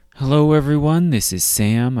Hello, everyone. This is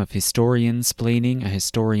Sam of Historiansplaining. A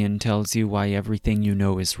historian tells you why everything you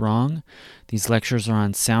know is wrong. These lectures are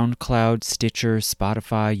on SoundCloud, Stitcher,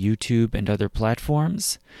 Spotify, YouTube, and other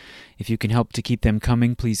platforms. If you can help to keep them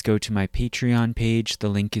coming, please go to my Patreon page. The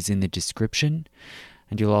link is in the description.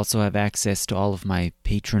 And you'll also have access to all of my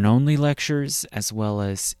patron-only lectures, as well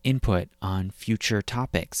as input on future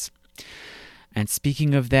topics. And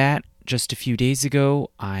speaking of that, just a few days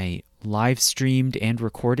ago, I live streamed and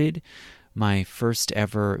recorded my first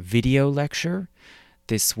ever video lecture.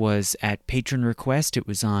 This was at patron request. It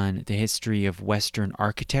was on the history of Western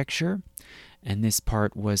architecture, and this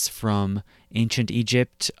part was from ancient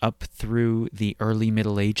Egypt up through the early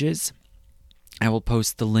Middle Ages. I will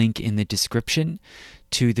post the link in the description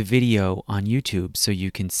to the video on YouTube so you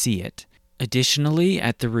can see it. Additionally,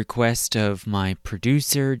 at the request of my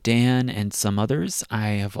producer, Dan, and some others, I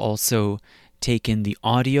have also taken the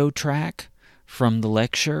audio track from the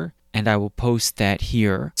lecture, and I will post that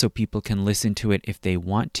here so people can listen to it if they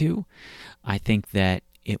want to. I think that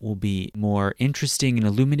it will be more interesting and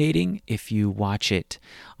illuminating if you watch it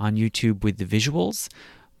on YouTube with the visuals.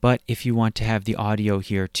 But if you want to have the audio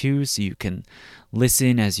here too, so you can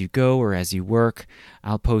listen as you go or as you work,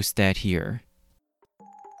 I'll post that here.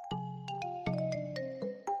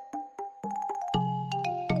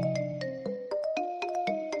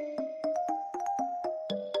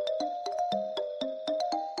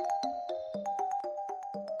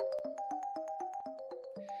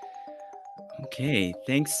 Okay,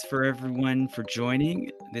 thanks for everyone for joining.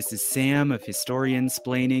 This is Sam of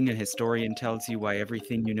Historiansplaining. A historian tells you why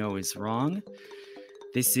everything you know is wrong.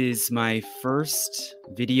 This is my first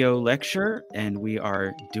video lecture, and we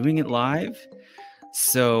are doing it live.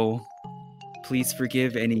 So please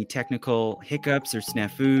forgive any technical hiccups or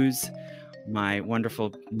snafus. My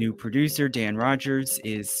wonderful new producer, Dan Rogers,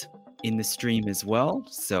 is in the stream as well.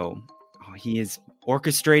 So he is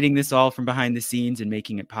orchestrating this all from behind the scenes and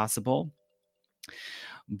making it possible.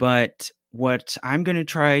 But what I'm going to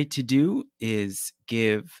try to do is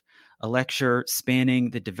give a lecture spanning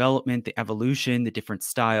the development, the evolution, the different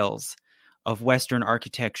styles of Western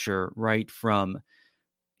architecture, right from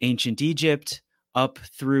ancient Egypt up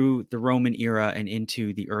through the Roman era and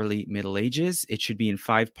into the early Middle Ages. It should be in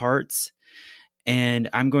 5 parts. And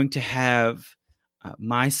I'm going to have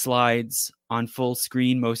my slides on full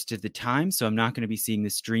screen most of the time, so I'm not going to be seeing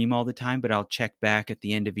the stream all the time, but I'll check back at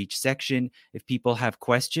the end of each section. If people have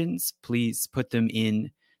questions, please put them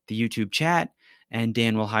in the YouTube chat, and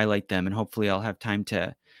Dan will highlight them, and hopefully I'll have time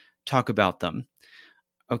to talk about them.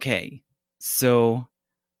 Okay, so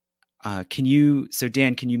Dan, can you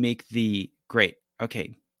make great.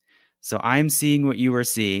 Okay, so I'm seeing what you are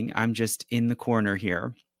seeing. I'm just in the corner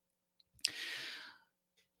here.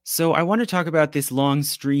 So I want to talk about this long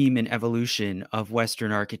stream and evolution of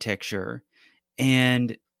Western architecture.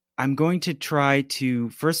 And I'm going to try to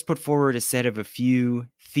first put forward a set of a few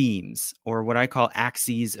themes, or what I call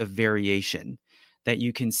axes of variation, that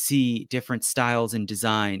you can see different styles and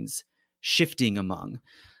designs shifting among.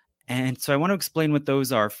 And so I want to explain what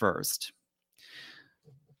those are first.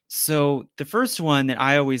 So the first one that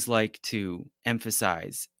I always like to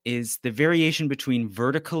emphasize is the variation between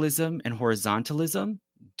verticalism and horizontalism.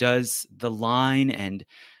 Does the line and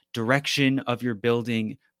direction of your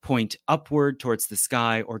building point upward towards the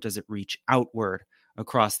sky, or does it reach outward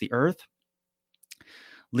across the earth?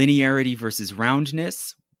 Linearity versus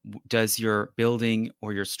roundness. Does your building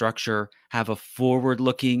or your structure have a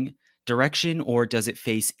forward-looking direction, or does it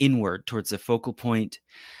face inward towards a focal point?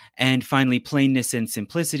 And finally, plainness and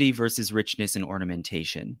simplicity versus richness and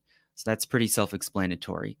ornamentation. So that's pretty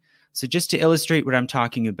self-explanatory. So just to illustrate what I'm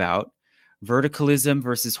talking about, verticalism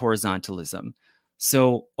versus horizontalism.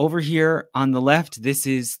 So over here on the left, this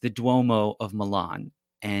is the Duomo of Milan,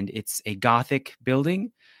 and it's a Gothic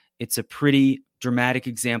building. It's a pretty dramatic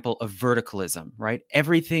example of verticalism, right?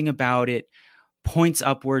 Everything about it points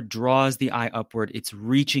upward, draws the eye upward. It's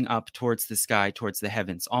reaching up towards the sky, towards the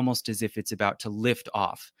heavens, almost as if it's about to lift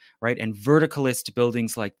off, right? And verticalist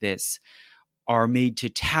buildings like this are made to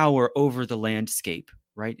tower over the landscape,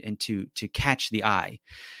 right? And to catch the eye.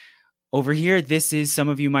 Over here, this is, some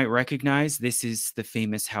of you might recognize, this is the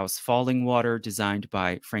famous house Fallingwater, designed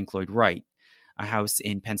by Frank Lloyd Wright, a house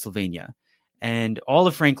in Pennsylvania. And all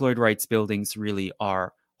of Frank Lloyd Wright's buildings really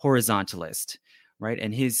are horizontalist, right?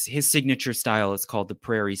 And his signature style is called the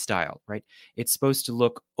prairie style, right? It's supposed to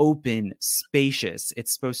look open, spacious.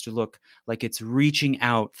 It's supposed to look like it's reaching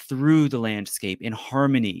out through the landscape in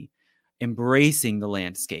harmony, embracing the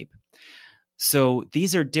landscape. So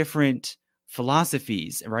these are different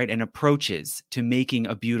philosophies, right, and approaches to making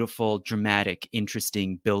a beautiful, dramatic,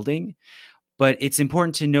 interesting building. But it's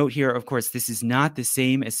important to note here, of course, this is not the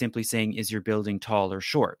same as simply saying, is your building tall or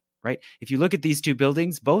short, right? If you look at these two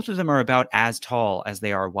buildings, both of them are about as tall as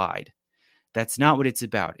they are wide. That's not what it's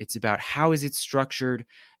about. It's about how is it structured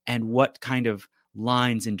and what kind of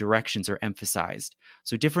lines and directions are emphasized.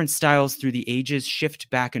 So different styles through the ages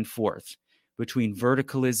shift back and forth between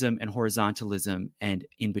verticalism and horizontalism and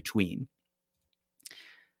in between.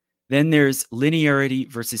 Then there's linearity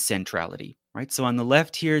versus centrality, right? So on the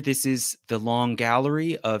left here, this is the long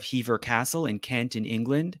gallery of Hever Castle in Kent in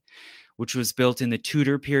England, which was built in the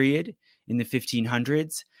Tudor period in the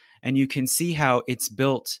 1500s. And you can see how it's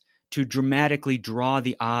built to dramatically draw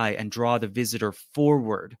the eye and draw the visitor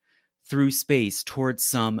forward through space towards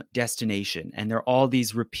some destination. And there are all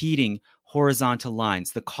these repeating horizontal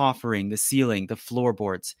lines, the coffering, the ceiling, the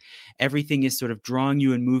floorboards. Everything is sort of drawing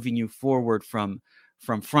you and moving you forward from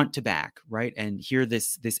front to back, right? And here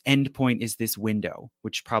this end point is this window,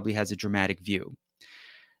 which probably has a dramatic view.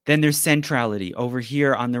 Then there's centrality. Over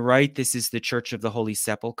here on the right, this is the Church of the Holy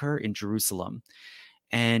Sepulchre in Jerusalem.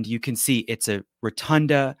 And you can see it's a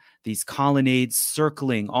rotunda, these colonnades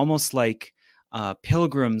circling, almost like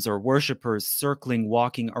pilgrims or worshipers circling,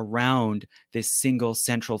 walking around this single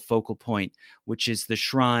central focal point, which is the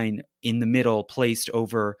shrine in the middle placed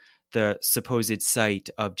over the supposed site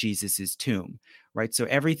of Jesus's tomb, right? So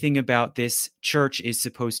everything about this church is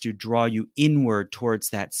supposed to draw you inward towards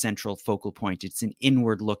that central focal point. It's an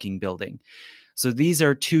inward-looking building. So these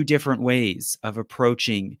are two different ways of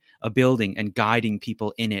approaching a building and guiding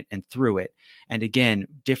people in it and through it. And again,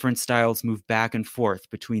 different styles move back and forth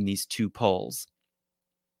between these two poles.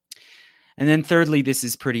 And then thirdly, this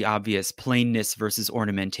is pretty obvious, plainness versus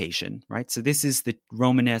ornamentation, right? So this is the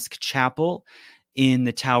Romanesque chapel in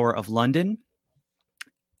the Tower of London,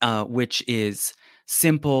 which is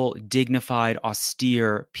simple, dignified,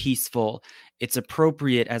 austere, peaceful. It's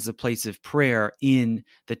appropriate as a place of prayer in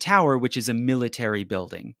the tower, which is a military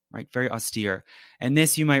building, right? Very austere. And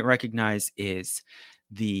this you might recognize is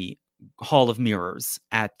the Hall of Mirrors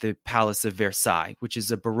at the Palace of Versailles, which is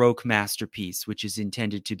a Baroque masterpiece, which is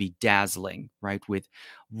intended to be dazzling, right, with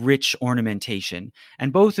rich ornamentation.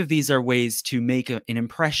 And both of these are ways to make an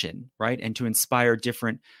impression, right, and to inspire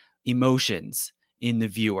different emotions in the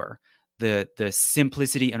viewer, the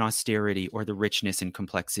simplicity and austerity or the richness and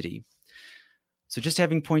complexity. So just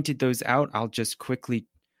having pointed those out, I'll just quickly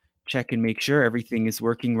check and make sure everything is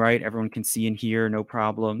working right. Everyone can see and hear, no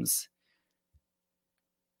problems.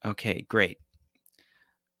 Okay, great.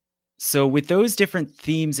 So with those different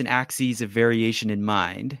themes and axes of variation in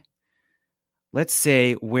mind, let's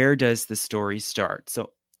say, where does the story start?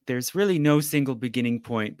 So there's really no single beginning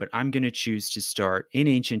point, but I'm going to choose to start in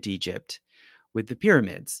ancient Egypt with the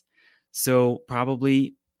pyramids. So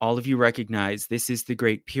probably all of you recognize this is the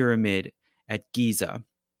Great Pyramid at Giza.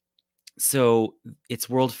 So it's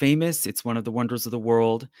world famous. It's one of the wonders of the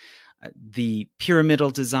world. The pyramidal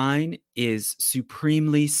design is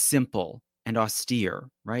supremely simple and austere,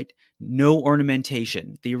 right? No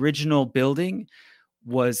ornamentation. The original building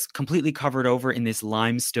was completely covered over in this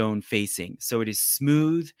limestone facing. So it is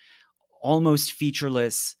smooth, almost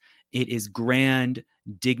featureless. It is grand,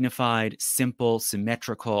 dignified, simple,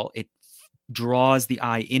 symmetrical. It draws the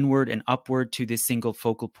eye inward and upward to this single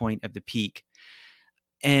focal point of the peak.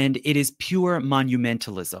 And it is pure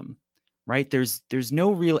monumentalism, right? There's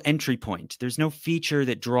no real entry point. There's no feature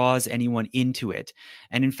that draws anyone into it.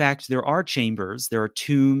 And in fact, there are chambers, there are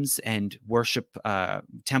tombs and worship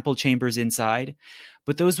temple chambers inside,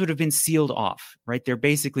 but those would have been sealed off, right? They're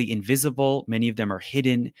basically invisible. Many of them are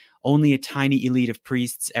hidden. Only a tiny elite of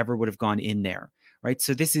priests ever would have gone in there, right?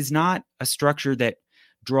 So this is not a structure that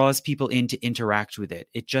draws people in to interact with it.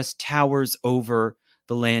 It just towers over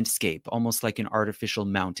the landscape, almost like an artificial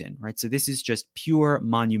mountain, right? So this is just pure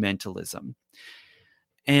monumentalism.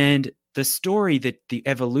 And the story that the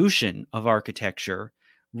evolution of architecture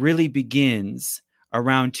really begins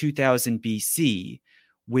around 2000 BC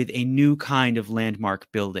with a new kind of landmark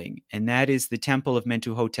building, and that is the Temple of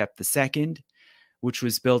Mentuhotep II, which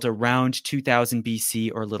was built around 2000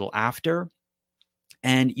 BC or a little after.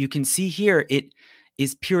 And you can see here it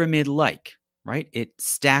is pyramid-like, right? It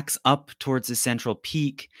stacks up towards the central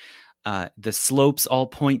peak. The slopes all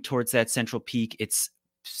point towards that central peak. It's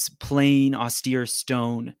plain, austere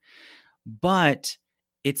stone, but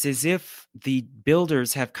it's as if the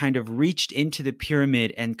builders have kind of reached into the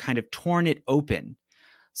pyramid and kind of torn it open.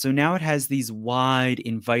 So now it has these wide,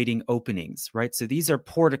 inviting openings, right? So these are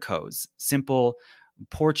porticos, simple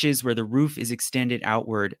porches where the roof is extended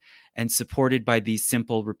outward and supported by these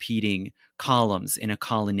simple repeating columns in a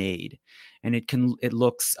colonnade. And it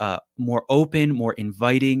looks more open, more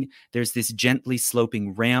inviting. There's this gently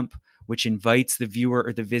sloping ramp which invites the viewer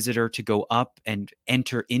or the visitor to go up and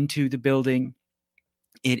enter into the building.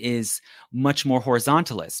 It is much more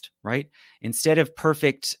horizontalist, right? Instead of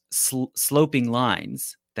perfect sloping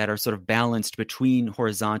lines that are sort of balanced between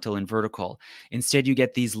horizontal and vertical, instead you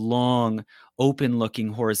get these long,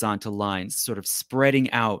 open-looking horizontal lines sort of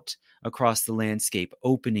spreading out across the landscape,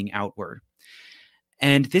 opening outward.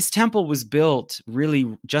 And this temple was built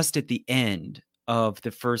really just at the end of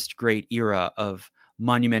the first great era of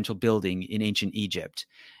monumental building in ancient Egypt.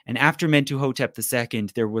 And after Mentuhotep II,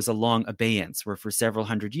 there was a long abeyance where for several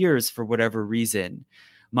hundred years, for whatever reason,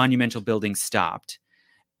 monumental building stopped.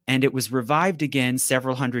 And it was revived again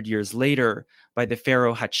several hundred years later by the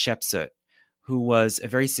pharaoh Hatshepsut, who was a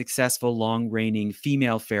very successful, long-reigning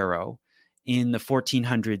female pharaoh in the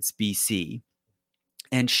 1400s BC.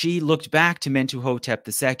 And she looked back to Mentuhotep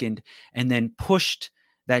II and then pushed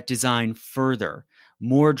that design further,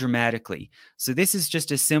 more dramatically. So this is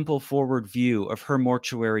just a simple forward view of her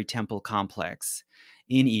mortuary temple complex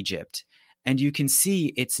in Egypt. And you can see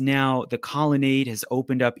it's now, the colonnade has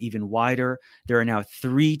opened up even wider. There are now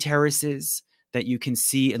 3 terraces that you can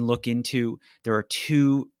see and look into. There are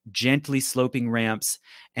 2 gently sloping ramps.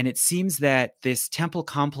 And it seems that this temple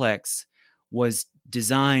complex was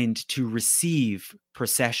designed to receive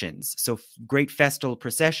processions. So great festal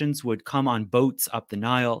processions would come on boats up the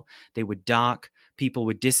Nile. They would dock, people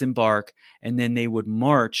would disembark, and then they would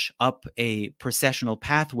march up a processional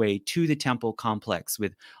pathway to the temple complex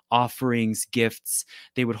with offerings, gifts.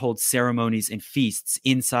 They would hold ceremonies and feasts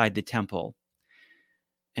inside the temple.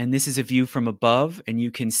 And this is a view from above, and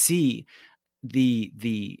you can see the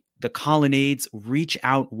colonnades reach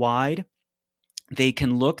out wide. They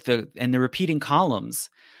can look, and the repeating columns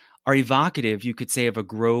are evocative, you could say, of a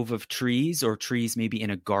grove of trees or trees maybe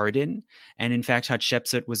in a garden. And in fact,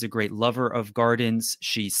 Hatshepsut was a great lover of gardens.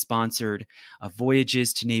 She sponsored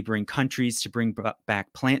voyages to neighboring countries to bring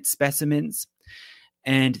back plant specimens.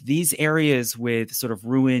 And these areas with sort of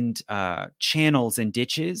ruined channels and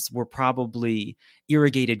ditches were probably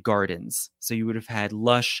irrigated gardens. So you would have had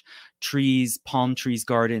lush trees, palm trees,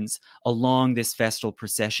 gardens along this festal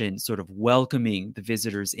procession, sort of welcoming the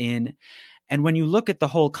visitors in. And when you look at the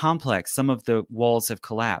whole complex, some of the walls have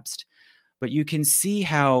collapsed, but you can see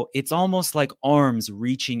how it's almost like arms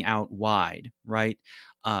reaching out wide, right?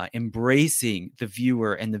 Embracing the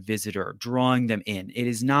viewer and the visitor, drawing them in. It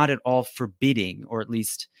is not at all forbidding, or at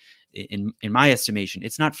least in my estimation,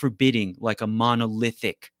 it's not forbidding like a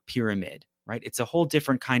monolithic pyramid, right? It's a whole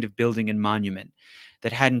different kind of building and monument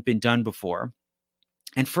that hadn't been done before.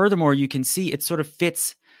 And furthermore, you can see it sort of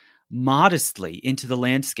fits modestly into the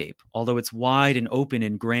landscape. Although it's wide and open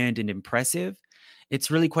and grand and impressive, it's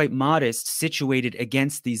really quite modest, situated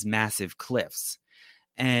against these massive cliffs.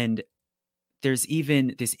 And there's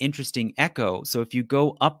even this interesting echo. So if you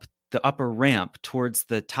go up the upper ramp towards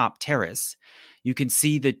the top terrace, you can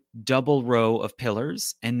see the double row of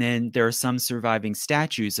pillars, and then there are some surviving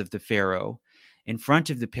statues of the pharaoh in front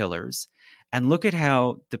of the pillars. And look at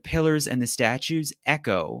how the pillars and the statues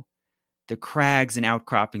echo the crags and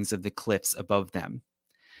outcroppings of the cliffs above them.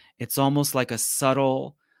 It's almost like a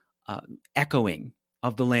subtle echoing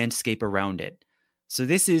of the landscape around it. So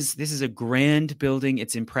this is a grand building.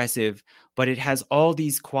 It's impressive, but it has all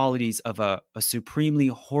these qualities of a supremely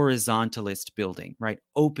horizontalist building, right?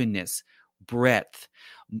 Openness, breadth,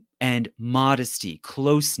 and modesty,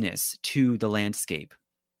 closeness to the landscape.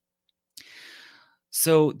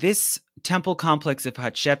 So this temple complex of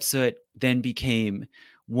Hatshepsut then became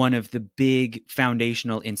one of the big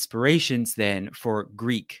foundational inspirations then for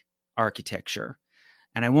Greek architecture.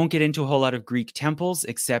 And I won't get into a whole lot of Greek temples,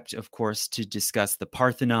 except, of course, to discuss the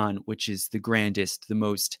Parthenon, which is the grandest, the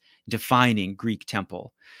most defining Greek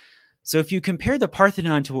temple. So if you compare the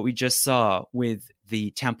Parthenon to what we just saw with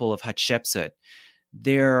the Temple of Hatshepsut,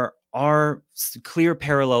 there are clear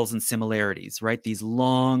parallels and similarities, right? These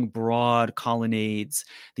long, broad colonnades,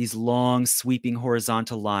 these long, sweeping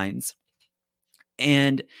horizontal lines.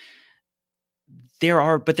 And there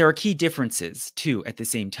are key differences too at the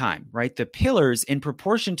same time, right? The pillars, in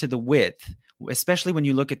proportion to the width, especially when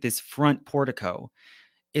you look at this front portico,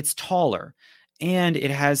 it's taller and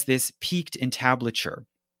it has this peaked entablature,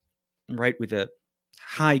 right, with a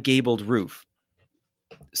high gabled roof.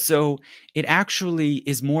 So it actually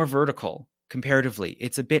is more vertical comparatively.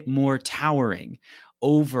 It's a bit more towering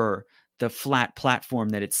over the flat platform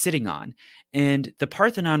that it's sitting on. And the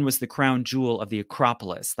Parthenon was the crown jewel of the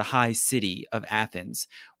Acropolis, the high city of Athens,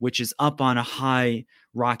 which is up on a high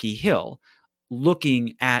rocky hill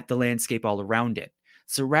looking at the landscape all around it.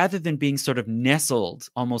 So rather than being sort of nestled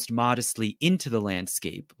almost modestly into the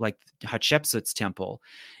landscape, like Hatshepsut's temple,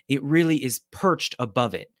 it really is perched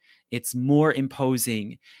above it. It's more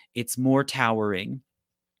imposing. It's more towering.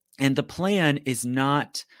 And the plan is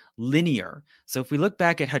not linear. So if we look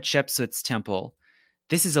back at Hatshepsut's temple,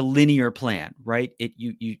 this is a linear plan, right?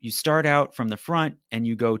 You start out from the front and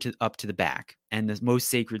you go up to the back, and the most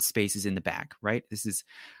sacred space is in the back, right? This is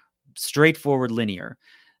straightforward linear.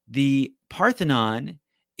 The Parthenon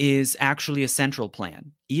is actually a central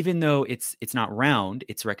plan. Even though it's not round,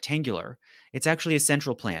 it's rectangular, it's actually a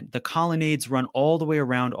central plan. The colonnades run all the way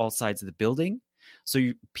around all sides of the building.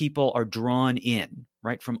 So people are drawn in,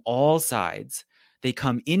 right, from all sides. They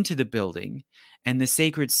come into the building, and the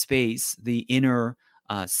sacred space, the inner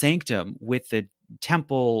sanctum with the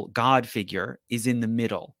temple god figure, is in the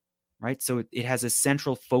middle, right? So it has a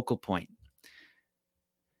central focal point.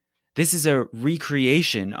 This is a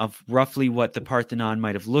recreation of roughly what the Parthenon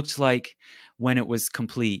might have looked like when it was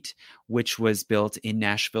complete, which was built in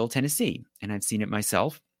Nashville, Tennessee. And I've seen it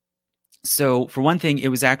myself. So for one thing, it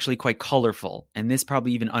was actually quite colorful. And this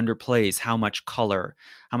probably even underplays how much color,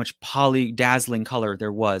 how much dazzling color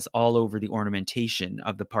there was all over the ornamentation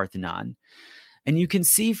of the Parthenon. And you can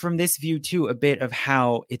see from this view, too, a bit of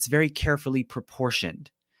how it's very carefully proportioned,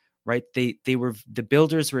 right? The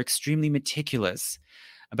builders were extremely meticulous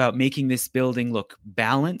about making this building look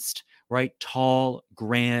balanced, right? Tall,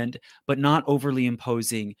 grand, but not overly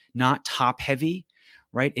imposing, not top heavy,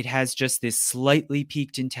 right? It has just this slightly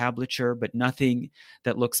peaked entablature, but nothing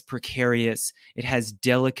that looks precarious. It has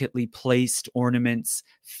delicately placed ornaments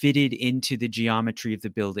fitted into the geometry of the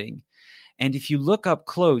building. And if you look up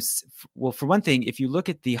close, well, for one thing, if you look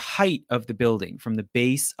at the height of the building from the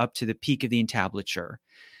base up to the peak of the entablature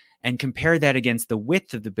and compare that against the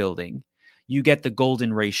width of the building, you get the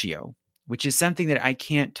golden ratio, which is something that I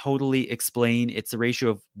can't totally explain. It's a ratio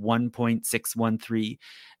of 1.613,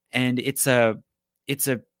 and it's a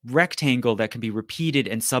rectangle that can be repeated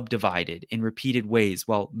and subdivided in repeated ways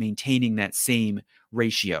while maintaining that same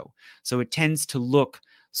ratio. So it tends to look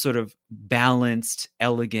sort of balanced,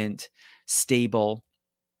 elegant, stable.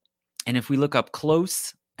 And if we look up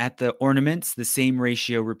close at the ornaments, the same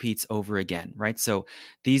ratio repeats over again, right? So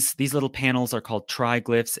these little panels are called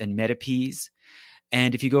triglyphs and metopes.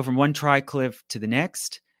 And if you go from one triglyph to the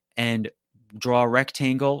next and draw a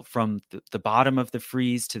rectangle from the bottom of the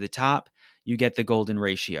frieze to the top, you get the golden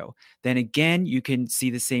ratio. Then again, you can see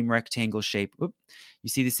the same rectangle shape. You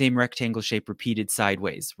see the same rectangle shape repeated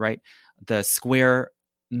sideways, right? The square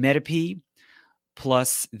metope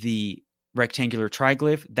plus the rectangular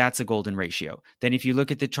triglyph, that's a golden ratio. Then if you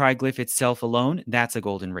look at the triglyph itself alone, that's a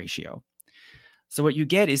golden ratio. So what you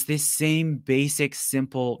get is this same basic,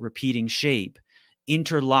 simple, repeating shape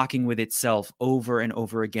interlocking with itself over and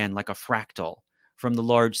over again like a fractal from the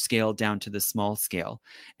large scale down to the small scale.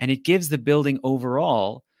 And it gives the building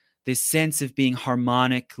overall this sense of being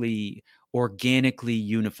harmonically, organically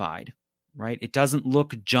unified, right? It doesn't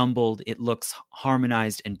look jumbled. It looks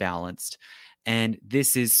harmonized and balanced. And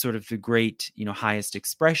this is sort of the great, highest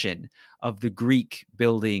expression of the Greek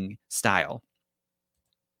building style.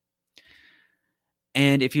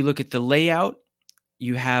 And if you look at the layout,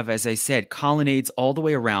 you have, as I said, colonnades all the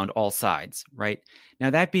way around all sides, right?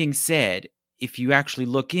 Now, that being said, if you actually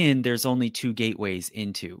look in, there's only two gateways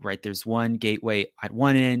into, right? There's one gateway at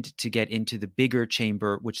one end to get into the bigger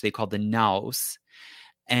chamber, which they call the naos,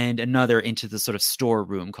 and another into the sort of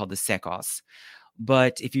storeroom called the sekos.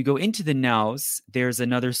 But if you go into the naos, there's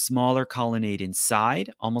another smaller colonnade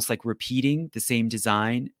inside, almost like repeating the same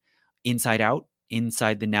design inside out,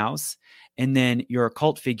 inside the naos. And then your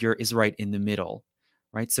occult figure is right in the middle,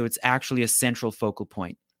 right? So it's actually a central focal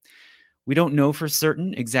point. We don't know for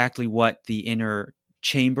certain exactly what the inner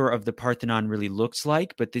chamber of the Parthenon really looked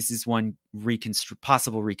like, but this is one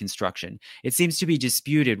possible reconstruction. It seems to be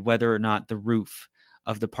disputed whether or not the roof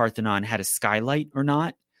of the Parthenon had a skylight or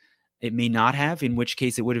not. It may not have, in which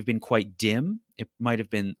case it would have been quite dim. It might have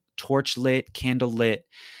been torch lit, candle lit,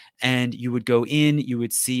 and you would go in, you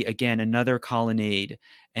would see again another colonnade,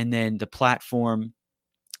 and then the platform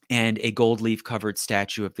and a gold leaf covered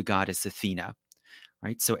statue of the goddess Athena,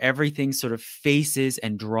 right? So everything sort of faces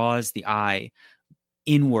and draws the eye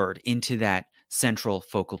inward into that central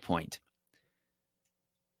focal point.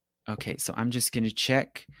 Okay, so I'm just going to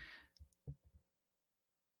check.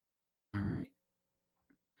 All right.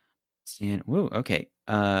 Whoa, okay.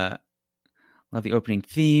 Love the opening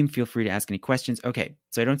theme. Feel free to ask any questions. Okay,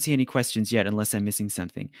 so I don't see any questions yet unless I'm missing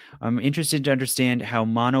something. I'm interested to understand how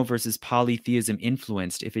mono versus polytheism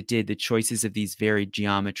influenced, if it did, the choices of these varied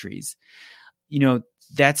geometries.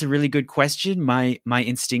 That's a really good question. My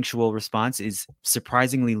instinctual response is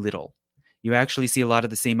surprisingly little. You actually see a lot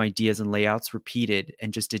of the same ideas and layouts repeated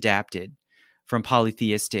and just adapted from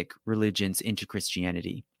polytheistic religions into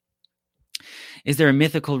Christianity. Is there a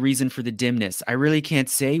mythical reason for the dimness? I really can't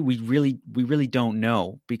say. We really don't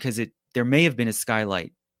know, because there may have been a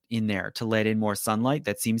skylight in there to let in more sunlight.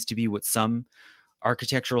 That seems to be what some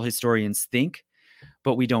architectural historians think,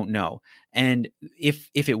 but we don't know. And if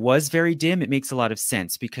it was very dim, it makes a lot of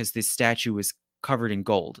sense, because this statue was covered in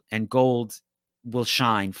gold, and gold will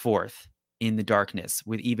shine forth in the darkness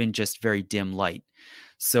with even just very dim light.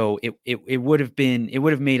 So it would have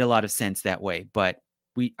made a lot of sense that way, but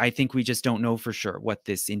I think we just don't know for sure what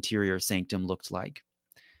this interior sanctum looked like.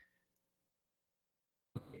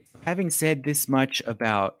 Having said this much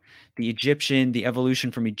about the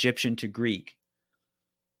evolution from Egyptian to Greek,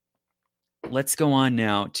 let's go on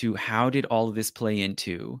now to how did all of this play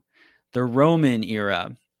into the Roman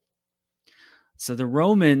era. So the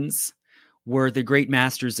Romans were the great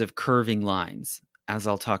masters of curving lines, as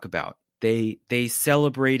I'll talk about. They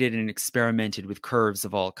celebrated and experimented with curves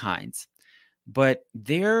of all kinds. But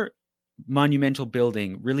their monumental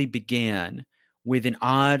building really began with an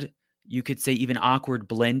odd, you could say even awkward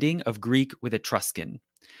blending of Greek with Etruscan.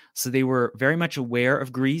 So they were very much aware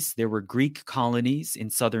of Greece. There were Greek colonies in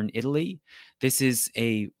southern Italy. This is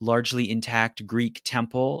a largely intact Greek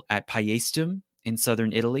temple at Paestum in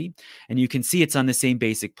southern Italy. And you can see it's on the same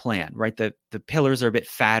basic plan, right? The pillars are a bit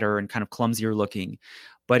fatter and kind of clumsier looking,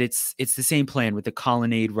 but it's the same plan with the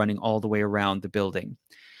colonnade running all the way around the building.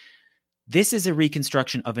 This is a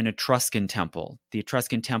reconstruction of an Etruscan temple, the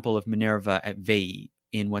Etruscan temple of Minerva at Veii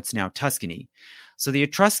in what's now Tuscany. So the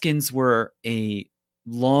Etruscans were a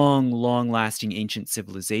long-lasting ancient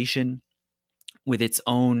civilization with its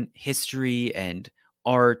own history and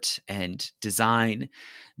art and design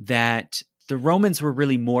that the Romans were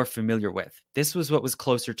really more familiar with. This was what was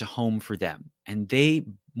closer to home for them. And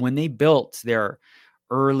when they built their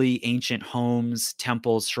early ancient homes,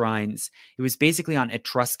 temples, shrines, it was basically on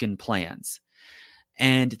Etruscan plans.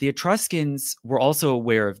 And the Etruscans were also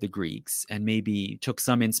aware of the Greeks and maybe took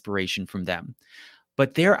some inspiration from them.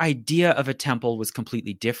 But their idea of a temple was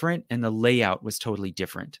completely different, and the layout was totally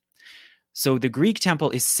different. So the Greek temple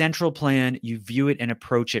is central plan. You view it and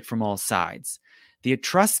approach it from all sides. The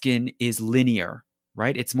Etruscan is linear,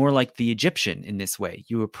 right? It's more like the Egyptian in this way.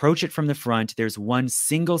 You approach it from the front. There's one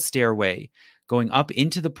single stairway going up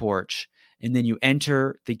into the porch, and then you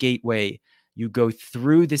enter the gateway. You go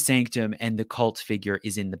through the sanctum, and the cult figure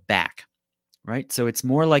is in the back, right? So it's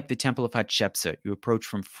more like the Temple of Hatshepsut. You approach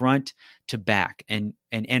from front to back and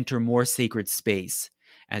enter more sacred space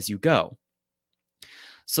as you go.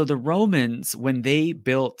 So the Romans, when they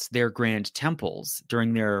built their grand temples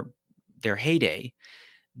during their heyday,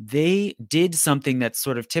 they did something that's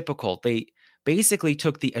sort of typical. They basically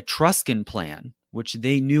took the Etruscan plan, which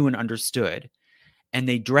they knew and understood, and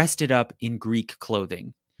they dressed it up in Greek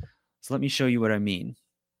clothing. So let me show you what I mean.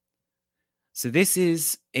 So this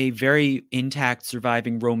is a very intact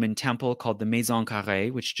surviving Roman temple called the Maison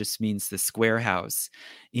Carrée, which just means the square house,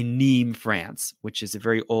 in Nîmes, France, which is a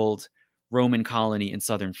very old Roman colony in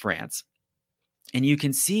southern France. And you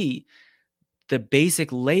can see the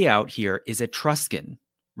basic layout here is Etruscan,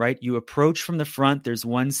 right? You approach from the front. There's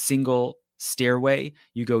one single stairway.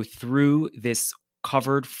 You go through this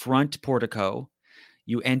covered front portico.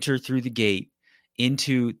 You enter through the gate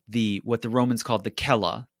into what the Romans called the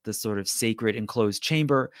cella, the sort of sacred enclosed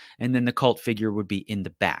chamber, and then the cult figure would be in the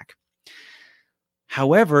back.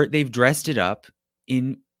 However, they've dressed it up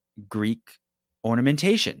in Greek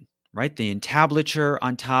ornamentation, right? The entablature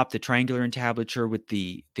on top, the triangular entablature with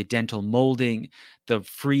the dental molding, the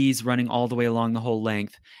frieze running all the way along the whole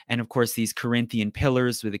length, and of course these Corinthian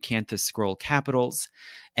pillars with acanthus scroll capitals.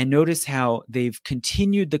 And notice how they've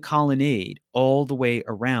continued the colonnade all the way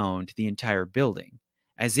around the entire building,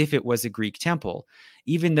 as if it was a Greek temple,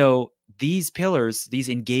 even though these pillars, these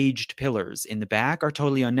engaged pillars in the back, are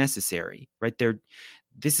totally unnecessary, right?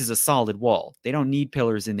 This is a solid wall. They don't need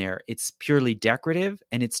pillars in there. It's purely decorative,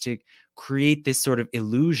 and it's to create this sort of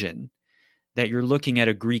illusion that you're looking at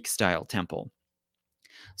a Greek-style temple.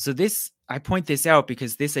 So I point this out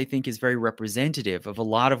because this, I think, is very representative of a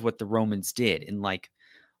lot of what the Romans did in like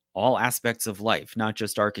all aspects of life, not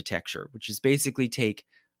just architecture, which is basically take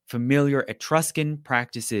familiar Etruscan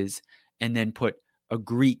practices and then put a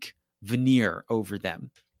Greek veneer over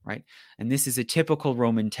them, right? And this is a typical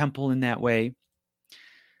Roman temple in that way.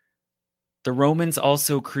 The Romans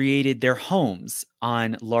also created their homes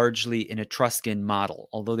on largely an Etruscan model,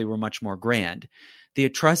 although they were much more grand. The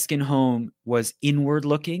Etruscan home was inward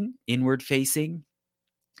looking, inward facing,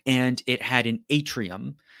 and it had an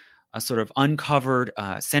atrium, a sort of uncovered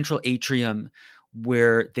central atrium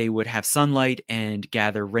where they would have sunlight and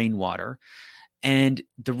gather rainwater. And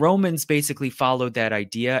the Romans basically followed that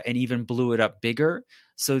idea and even blew it up bigger.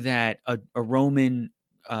 so that a Roman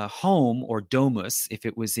home, or domus, if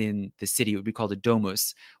it was in the city, it would be called a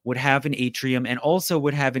domus, would have an atrium and also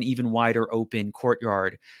would have an even wider open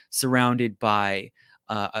courtyard surrounded by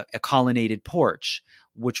a colonnaded porch,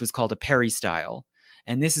 which was called a peristyle.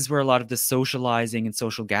 And this is where a lot of the socializing and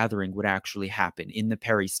social gathering would actually happen, in the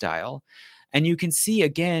peristyle. And you can see,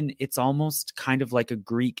 again, it's almost kind of like a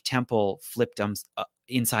Greek temple flipped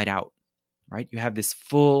inside out, right? You have this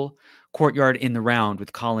full courtyard in the round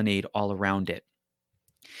with colonnade all around it.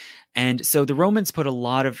 And so the Romans put a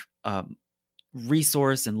lot of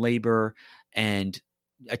resource and labor and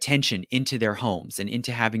attention into their homes and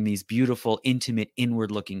into having these beautiful, intimate,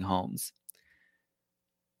 inward-looking homes.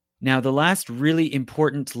 Now, the last really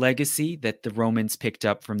important legacy that the Romans picked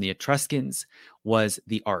up from the Etruscans was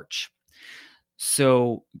the arch.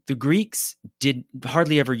 So the Greeks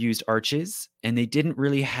hardly ever used arches, and they didn't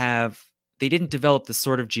develop the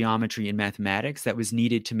sort of geometry and mathematics that was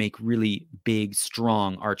needed to make really big,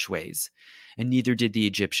 strong archways, and neither did the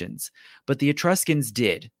Egyptians. But the Etruscans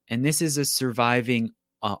did, and this is a surviving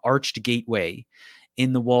arched gateway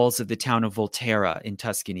in the walls of the town of Volterra in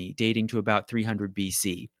Tuscany, dating to about 300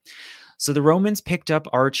 BC. So the Romans picked up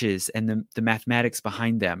arches and the mathematics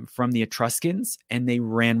behind them from the Etruscans, and they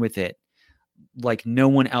ran with it like no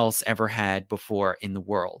one else ever had before in the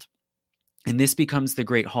world. And this becomes the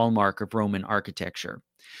great hallmark of Roman architecture.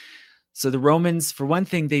 So the Romans, for one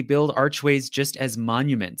thing, they build archways just as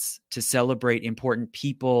monuments to celebrate important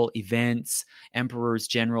people, events, emperors,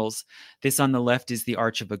 generals. This on the left is the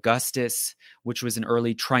Arch of Augustus, which was an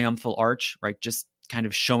early triumphal arch, right? Just kind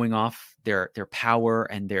of showing off their power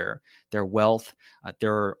and their wealth.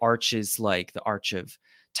 There are arches like the Arch of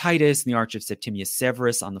Titus and the Arch of Septimius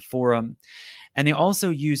Severus on the Forum. And they also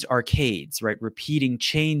used arcades, right? Repeating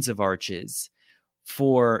chains of arches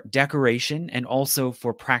for decoration and also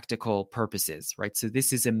for practical purposes, right? So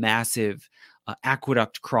this is a massive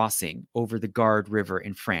aqueduct crossing over the Gard River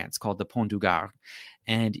in France called the Pont du Gard.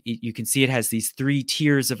 And you can see it has these 3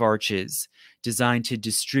 tiers of arches designed to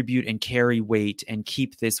distribute and carry weight and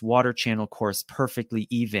keep this water channel course perfectly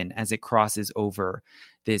even as it crosses over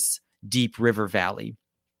this deep river valley.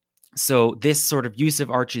 So this sort of use of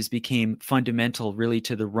arches became fundamental really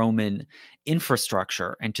to the Roman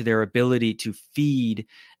infrastructure and to their ability to feed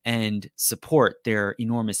and support their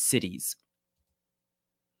enormous cities.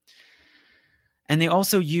 And they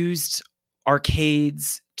also used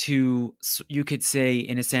arcades to, you could say,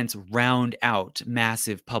 in a sense, round out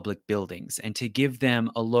massive public buildings and to give them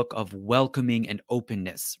a look of welcoming and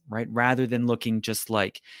openness, right? Rather than looking just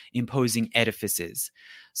like imposing edifices.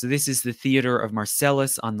 So this is the Theater of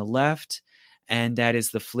Marcellus on the left, and that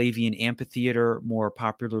is the Flavian Amphitheater, more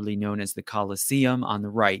popularly known as the Colosseum, on the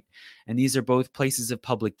right. And these are both places of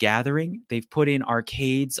public gathering. They've put in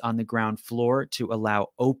arcades on the ground floor to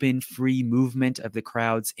allow open, free movement of the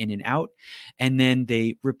crowds in and out. And then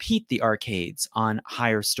they repeat the arcades on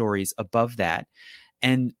higher stories above that.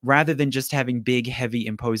 And rather than just having big, heavy,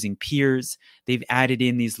 imposing piers, they've added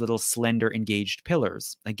in these little slender engaged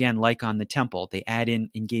pillars. Again, like on the temple, they add in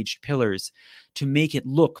engaged pillars to make it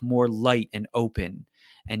look more light and open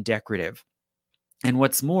and decorative. And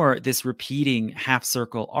what's more, this repeating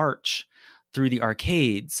half-circle arch through the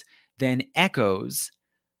arcades then echoes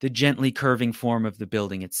the gently curving form of the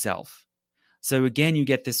building itself. So again, you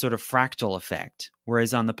get this sort of fractal effect,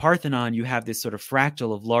 whereas on the Parthenon, you have this sort of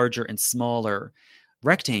fractal of larger and smaller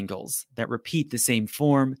rectangles that repeat the same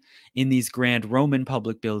form. In these grand Roman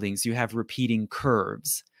public buildings, you have repeating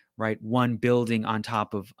curves, right? One building on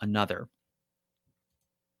top of another.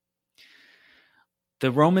 The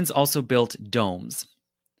Romans also built domes.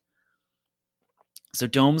 So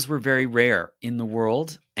domes were very rare in the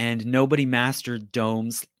world, and nobody mastered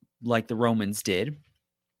domes like the Romans did.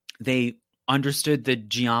 They understood the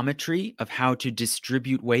geometry of how to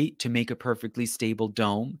distribute weight to make a perfectly stable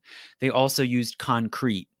dome. They also used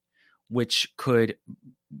concrete, which could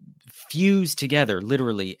fuse together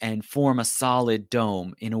literally and form a solid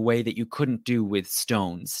dome in a way that you couldn't do with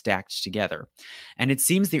stones stacked together. And it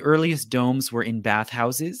seems the earliest domes were in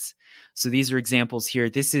bathhouses. So these are examples here.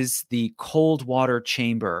 This is the cold water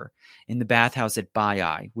chamber in the bathhouse at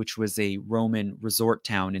Baiae, which was a Roman resort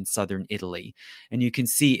town in southern Italy. And you can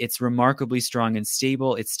see it's remarkably strong and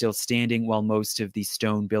stable. It's still standing while most of the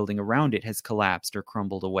stone building around it has collapsed or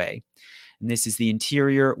crumbled away. And this is the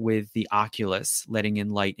interior with the oculus letting in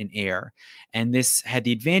light and air. And this had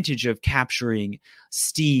the advantage of capturing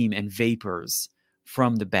steam and vapors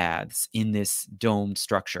from the baths in this domed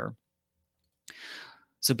structure.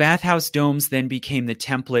 So bathhouse domes then became the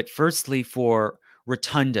template firstly for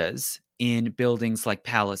rotundas in buildings like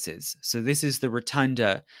palaces. So this is the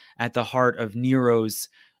rotunda at the heart of Nero's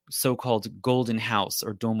so-called Golden House,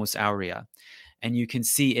 or Domus Aurea. And you can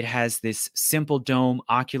see it has this simple dome,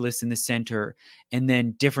 oculus in the center, and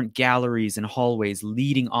then different galleries and hallways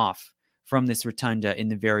leading off from this rotunda in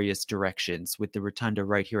the various directions, with the rotunda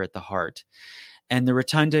right here at the heart. And the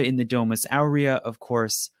rotunda in the Domus Aurea, of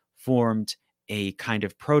course, formed a kind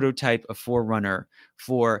of prototype, a forerunner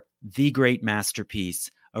for the great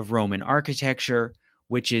masterpiece of Roman architecture,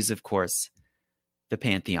 which is, of course, the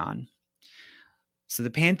Pantheon. So the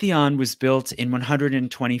Pantheon was built in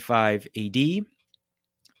 125 AD,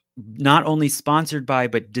 not only sponsored by,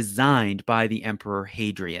 but designed by the Emperor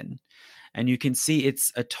Hadrian. And you can see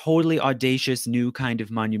it's a totally audacious new kind of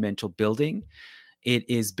monumental building. It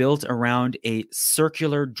is built around a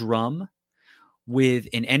circular drum with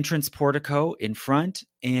an entrance portico in front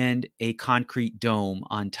and a concrete dome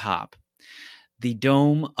on top. The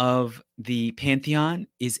dome of the Pantheon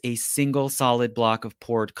is a single solid block of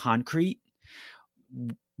poured concrete,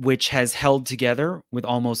 which has held together with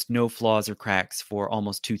almost no flaws or cracks for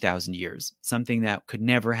almost 2,000 years, something that could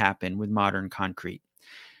never happen with modern concrete.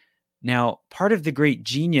 Now, part of the great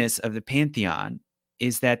genius of the Pantheon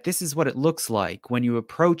is that this is what it looks like when you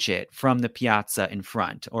approach it from the piazza in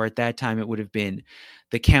front, or at that time it would have been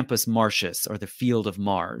the Campus Martius, or the Field of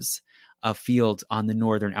Mars, a field on the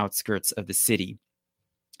northern outskirts of the city.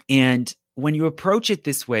 And when you approach it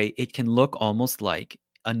this way, it can look almost like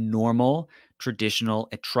a normal, traditional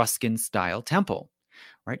Etruscan-style temple,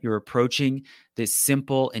 right? You're approaching this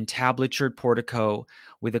simple entablatured portico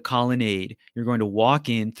with a colonnade. You're going to walk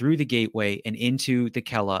in through the gateway and into the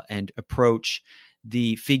cella and approach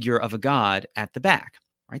the figure of a god at the back,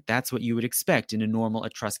 right? That's what you would expect in a normal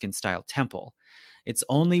Etruscan-style temple. It's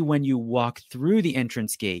only when you walk through the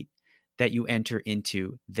entrance gate that you enter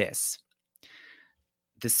into this.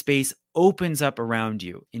 The space opens up around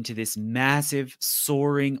you into this massive,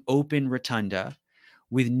 soaring, open rotunda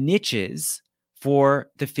with niches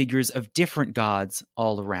for the figures of different gods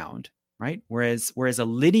all around, right? Whereas a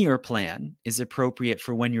linear plan is appropriate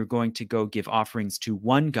for when you're going to go give offerings to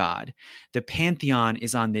one god, the Pantheon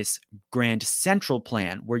is on this grand central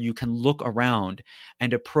plan where you can look around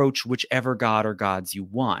and approach whichever god or gods you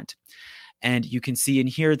want. And you can see in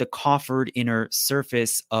here the coffered inner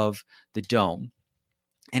surface of the dome.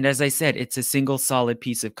 And as I said, it's a single solid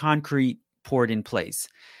piece of concrete poured in place.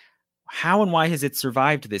 How and why has it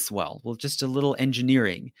survived this well? Well, just a little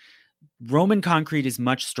engineering. Roman concrete is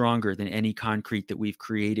much stronger than any concrete that we've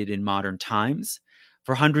created in modern times.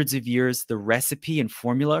 For hundreds of years, the recipe and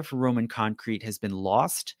formula for Roman concrete has been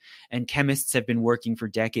lost, and chemists have been working for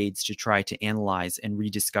decades to try to analyze and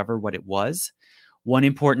rediscover what it was. One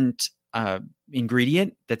important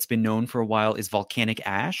ingredient that's been known for a while is volcanic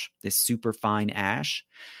ash, this super fine ash.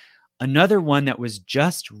 Another one that was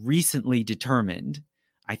just recently determined,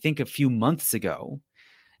 I think a few months ago,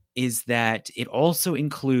 is that it also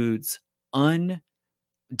includes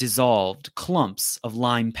undissolved clumps of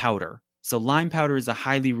lime powder. So lime powder is a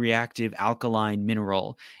highly reactive alkaline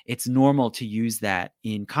mineral. It's normal to use that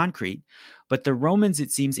in concrete, but the Romans,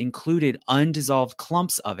 it seems, included undissolved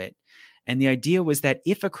clumps of it. And the idea was that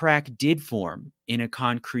if a crack did form in a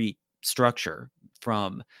concrete structure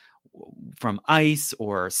from ice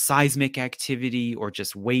or seismic activity or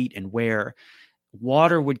just weight and wear,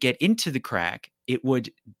 water would get into the crack. It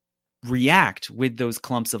would react with those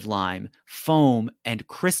clumps of lime, foam, and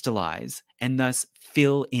crystallize, and thus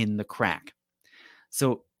fill in the crack.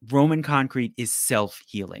 So Roman concrete is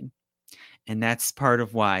self-healing. And that's part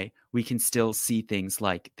of why we can still see things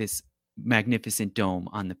like this magnificent dome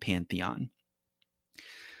on the Pantheon.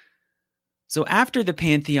 So after the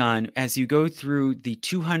Pantheon, as you go through the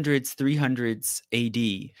 200s, 300s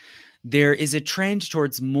AD, there is a trend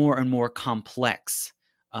towards more and more complex,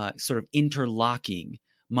 sort of interlocking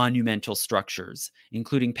monumental structures,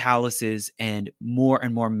 including palaces and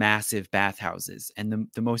more massive bathhouses. And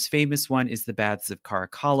the most famous one is the Baths of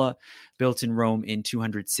Caracalla, built in Rome in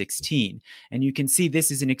 216. And you can see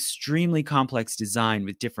this is an extremely complex design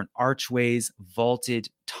with different archways, vaulted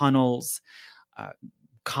tunnels,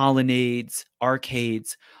 colonnades,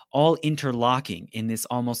 arcades, all interlocking in this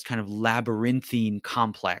almost kind of labyrinthine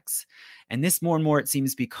complex. And this more and more, it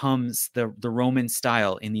seems, becomes the Roman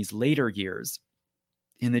style in these later years,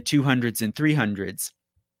 in the 200s and 300s.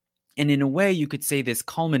 And in a way, you could say this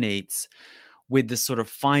culminates with the sort of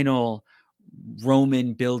final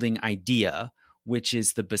Roman building idea, which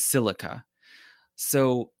is the basilica.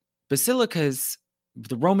 So basilicas,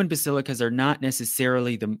 the Roman basilicas are not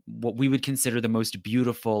necessarily what we would consider the most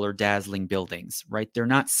beautiful or dazzling buildings, right? They're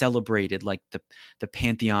not celebrated like the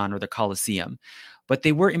Pantheon or the Colosseum. But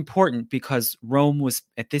they were important because Rome was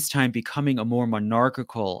at this time becoming a more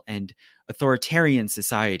monarchical and authoritarian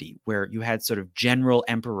society where you had sort of general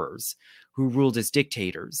emperors who ruled as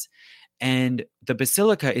dictators. And the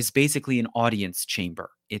basilica is basically an audience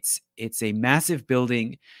chamber. It's a massive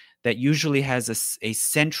building that usually has a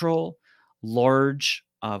central, large,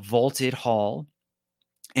 vaulted hall,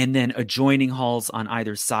 and then adjoining halls on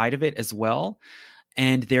either side of it as well.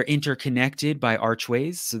 And they're interconnected by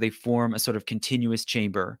archways, so they form a sort of continuous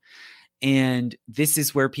chamber. And this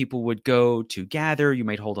is where people would go to gather. You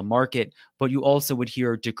might hold a market, but you also would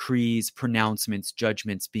hear decrees, pronouncements,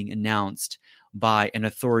 judgments being announced by an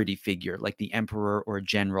authority figure like the emperor or a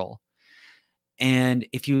general. And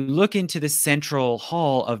if you look into the central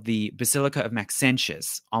hall of the Basilica of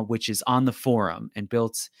Maxentius, which is on the Forum and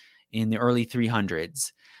built in the early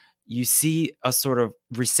 300s, you see a sort of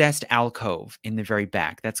recessed alcove in the very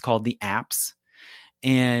back. That's called the apse.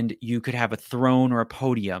 And you could have a throne or a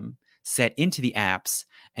podium set into the apse,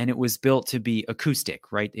 and it was built to be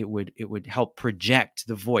acoustic, right? It would help project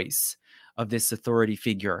the voice of this authority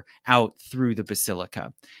figure out through the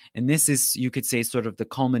basilica. And this is, you could say, sort of the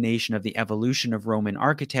culmination of the evolution of Roman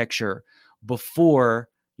architecture before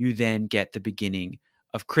you then get the beginning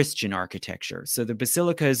of Christian architecture. So the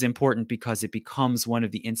basilica is important because it becomes one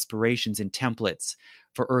of the inspirations and templates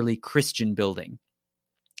for early Christian building.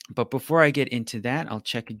 But before I get into that, I'll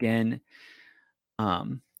check again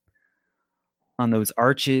on those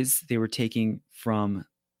arches. They were taking from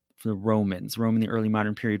the Romans. Rome in the early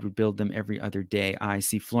modern period would build them every other day. I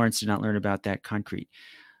see. Florence did not learn about that. Concrete.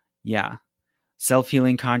 Yeah.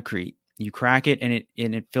 Self-healing concrete. You crack it and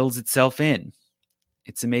it fills itself in.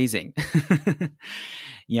 It's amazing.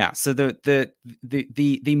 Yeah. So the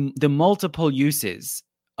multiple uses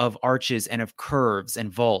of arches and of curves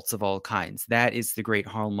and vaults of all kinds, that is the great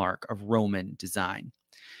hallmark of Roman design.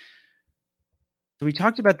 So we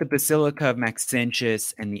talked about the Basilica of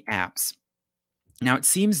Maxentius and the apse. Now it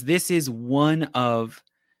seems this is one of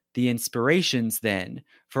the inspirations then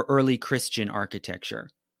for early Christian architecture.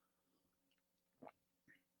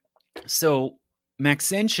 So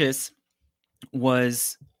Maxentius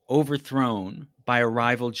was overthrown by a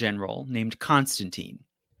rival general named Constantine,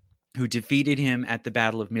 who defeated him at the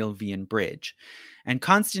Battle of Milvian Bridge. And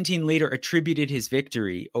Constantine later attributed his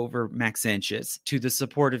victory over Maxentius to the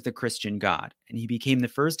support of the Christian God. And he became the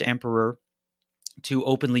first emperor to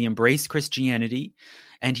openly embrace Christianity,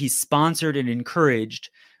 and he sponsored and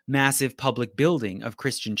encouraged massive public building of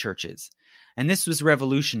Christian churches. And this was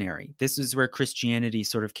revolutionary. This is where Christianity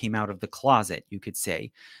sort of came out of the closet, you could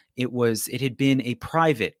say. It had been a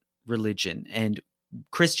private religion, and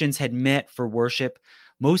Christians had met for worship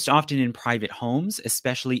most often in private homes,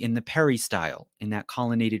 especially in the peristyle, in that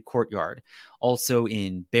colonnaded courtyard, also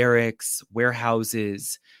in barracks,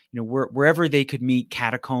 warehouses, wherever they could meet,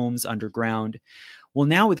 catacombs, underground. Well,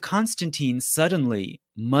 now with Constantine, suddenly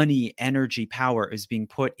money, energy, power is being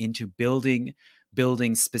put into building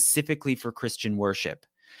buildings specifically for Christian worship.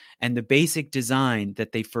 And the basic design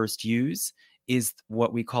that they first use is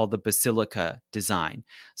what we call the basilica design.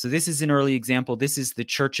 So this is an early example. This is the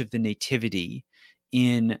Church of the Nativity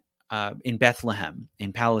in Bethlehem,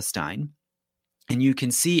 in Palestine. And you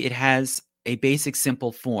can see it has a basic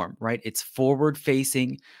simple form, right? It's forward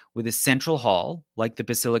facing with a central hall, like the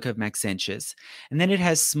Basilica of Maxentius. And then it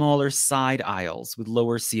has smaller side aisles with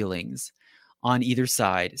lower ceilings on either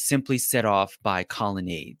side, simply set off by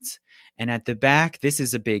colonnades. And at the back, this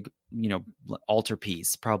is a big,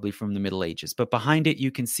 altarpiece, probably from the Middle Ages. But behind it,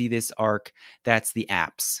 you can see this arc. That's the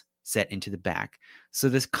apse set into the back. So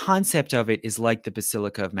this concept of it is like the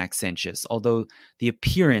Basilica of Maxentius, although the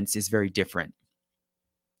appearance is very different.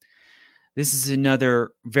 This is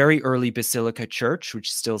another very early basilica church,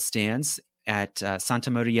 which still stands at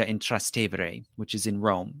Santa Maria in Trastevere, which is in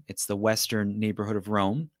Rome. It's the western neighborhood of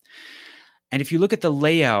Rome. And if you look at the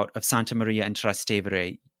layout of Santa Maria in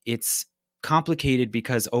Trastevere, it's complicated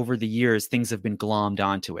because over the years, things have been glommed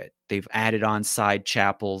onto it. They've added on side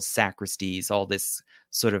chapels, sacristies, all this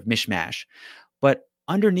sort of mishmash. But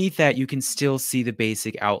underneath that, you can still see the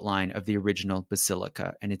basic outline of the original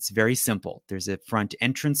basilica. And it's very simple. There's a front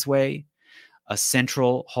entranceway, a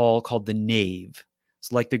central hall called the nave.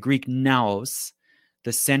 So like the Greek naos,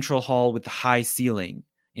 the central hall with the high ceiling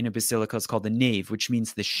in a basilica is called the nave, which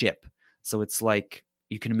means the ship. So it's like,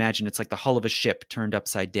 you can imagine it's like the hull of a ship turned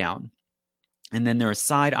upside down. And then there are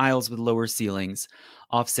side aisles with lower ceilings,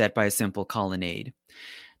 offset by a simple colonnade.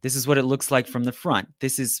 This is what it looks like from the front.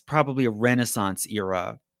 This is probably a Renaissance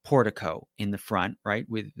era portico in the front, right,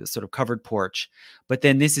 with the sort of covered porch. But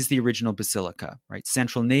then this is the original basilica, right?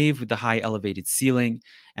 Central nave with the high elevated ceiling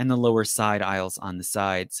and the lower side aisles on the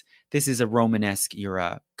sides. This is a Romanesque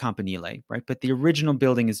era campanile, right? But the original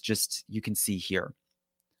building is just, you can see here.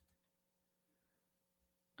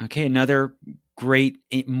 Okay, another great,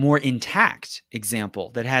 more intact example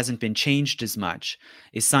that hasn't been changed as much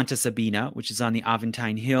is Santa Sabina, which is on the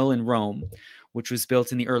Aventine Hill in Rome, which was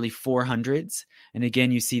built in the early 400s. And again,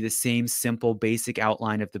 you see the same simple, basic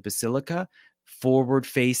outline of the basilica, forward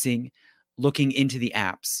facing, looking into the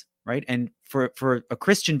apse, right? And for a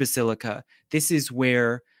Christian basilica, this is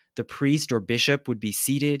where the priest or bishop would be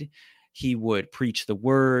seated. He would preach the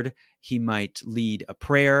word, he might lead a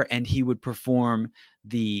prayer, and he would perform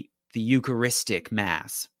the Eucharistic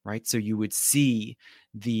Mass, right? So you would see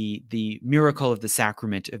the miracle of the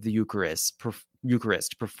sacrament of the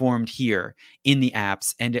Eucharist performed here in the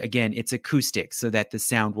apse. And again, it's acoustic so that the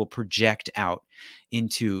sound will project out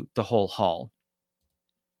into the whole hall.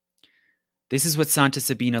 This is what Santa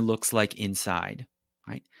Sabina looks like inside,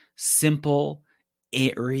 right? Simple,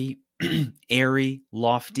 airy,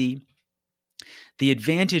 lofty. The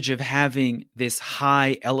advantage of having this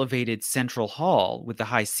high elevated central hall with the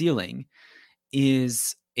high ceiling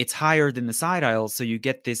is it's higher than the side aisles, so you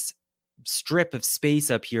get this strip of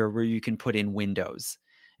space up here where you can put in windows.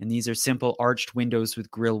 And these are simple arched windows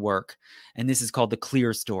with grille work. And this is called the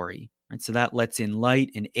clerestory, right? So that lets in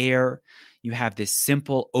light and air. You have this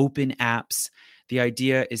simple open apse. The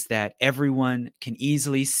idea is that everyone can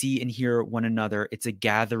easily see and hear one another. It's a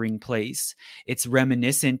gathering place. It's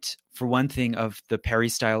reminiscent, for one thing, of the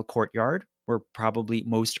peristyle courtyard, where probably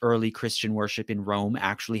most early Christian worship in Rome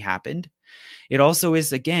actually happened. It also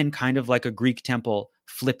is, again, kind of like a Greek temple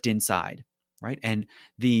flipped inside, right? And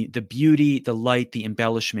the beauty, the light, the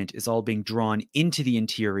embellishment is all being drawn into the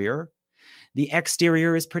interior. The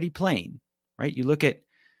exterior is pretty plain, right? You look at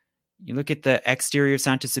the exterior of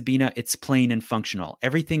Santa Sabina, it's plain and functional.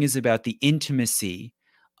 Everything is about the intimacy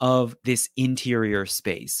of this interior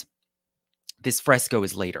space. This fresco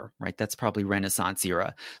is later, right? That's probably Renaissance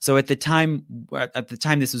era. So at the time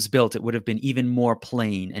this was built, it would have been even more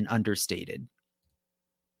plain and understated.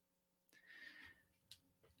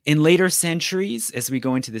 In later centuries, as we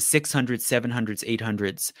go into the 600s, 700s,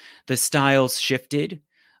 800s, the styles shifted.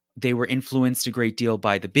 They were influenced a great deal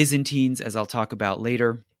by the Byzantines, as I'll talk about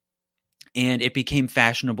later. And it became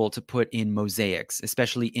fashionable to put in mosaics,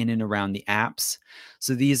 especially in and around the apse.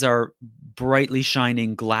 So these are brightly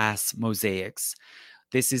shining glass mosaics.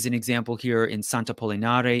 This is an example here in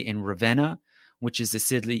Sant'Apollinare in Ravenna, which is a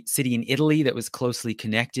city in Italy that was closely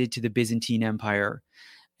connected to the Byzantine Empire.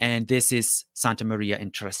 And this is Santa Maria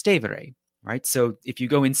in Trastevere, right? So if you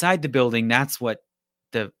go inside the building, that's what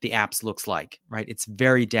the apse looks like, right? It's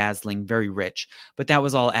very dazzling, very rich, but that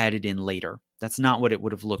was all added in later. That's not what it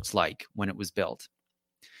would have looked like when it was built.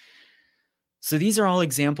 So these are all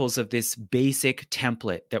examples of this basic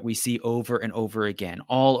template that we see over and over again,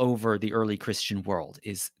 all over the early Christian world,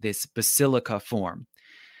 is this basilica form.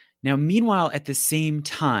 Now, meanwhile, at the same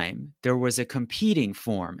time, there was a competing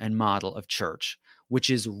form and model of church,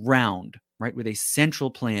 which is round, right, with a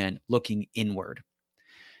central plan looking inward.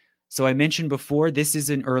 So I mentioned before, this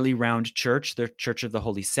is an early round church, the Church of the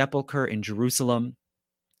Holy Sepulchre in Jerusalem.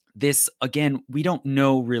 This, again, we don't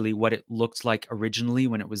know really what it looked like originally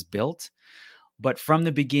when it was built, but from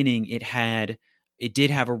the beginning, it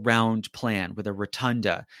did have a round plan with a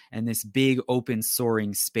rotunda and this big open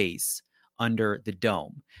soaring space under the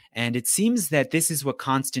dome. And it seems that this is what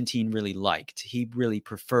Constantine really liked. He really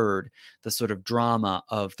preferred the sort of drama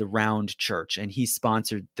of the round church, and he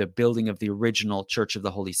sponsored the building of the original Church of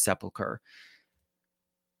the Holy Sepulchre.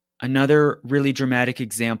 Another really dramatic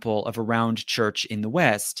example of a round church in the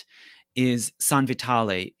West is San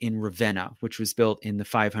Vitale in Ravenna, which was built in the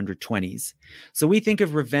 520s. So we think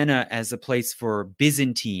of Ravenna as a place for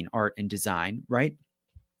Byzantine art and design, right?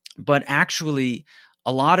 But actually,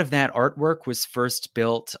 a lot of that artwork was first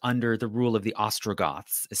built under the rule of the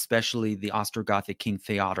Ostrogoths, especially the Ostrogothic king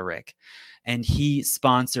Theodoric. And he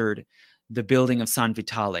sponsored the building of San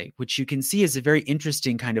Vitale, which you can see is a very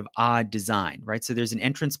interesting kind of odd design, right? So there's an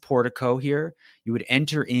entrance portico here. You would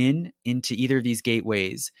enter into either of these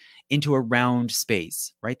gateways into a round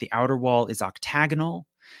space, right? The outer wall is octagonal,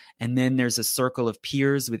 and then there's a circle of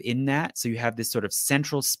piers within that. So you have this sort of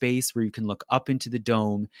central space where you can look up into the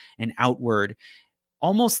dome and outward.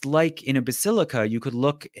 Almost like in a basilica, you could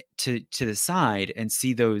look to the side and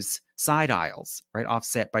see those side aisles, right,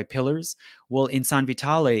 offset by pillars. Well, in San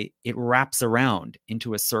Vitale, it wraps around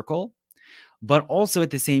into a circle, but also at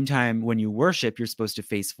the same time, when you worship, you're supposed to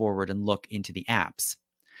face forward and look into the apse.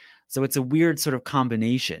 So it's a weird sort of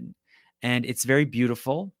combination, and it's very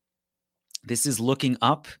beautiful. This is looking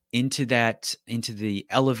up into the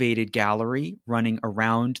elevated gallery running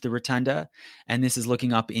around the rotunda, and this is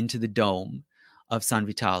looking up into the dome of San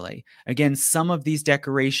Vitale. Again, some of these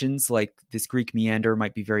decorations, like this Greek meander,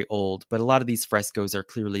 might be very old, but a lot of these frescoes are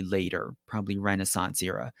clearly later, probably Renaissance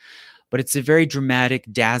era. But it's a very dramatic,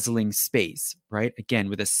 dazzling space, right? Again,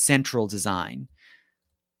 with a central design.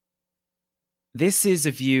 This is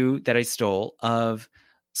a view that I stole of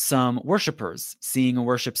some worshipers seeing a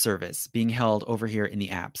worship service being held over here in the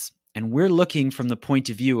apse. And we're looking from the point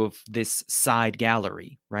of view of this side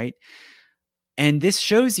gallery, right? And this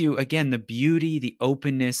shows you, again, the beauty, the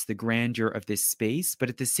openness, the grandeur of this space, but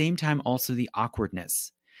at the same time, also the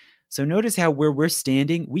awkwardness. So notice how where we're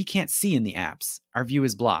standing, we can't see in the apse. Our view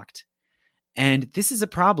is blocked. And this is a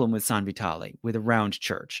problem with San Vitale, with a round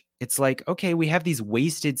church. It's like, okay, we have these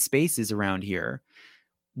wasted spaces around here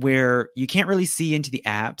where you can't really see into the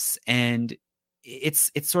apse, and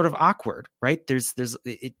it's sort of awkward, right?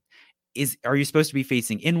 Are you supposed to be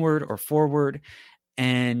facing inward or forward?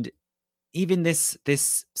 And even this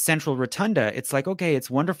central rotunda, it's like, okay, it's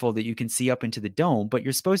wonderful that you can see up into the dome, but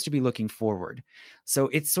you're supposed to be looking forward. So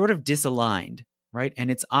it's sort of disaligned, right?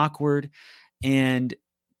 And it's awkward, and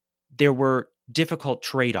there were difficult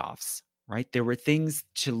trade-offs, right? There were things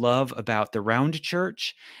to love about the round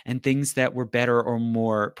church and things that were better or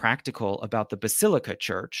more practical about the basilica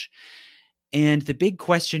church. And the big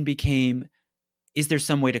question became, is there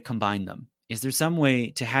some way to combine them? Is there some way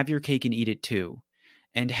to have your cake and eat it too,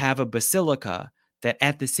 and have a basilica that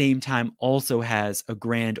at the same time also has a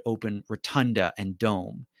grand open rotunda and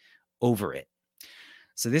dome over it?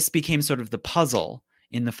 So this became sort of the puzzle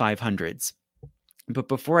in the 500s. But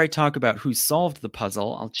before I talk about who solved the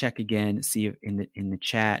puzzle, I'll check again, see if in the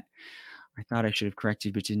chat. I thought I should have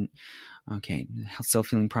corrected, but didn't. Okay,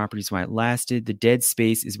 self-healing properties, why it lasted. The dead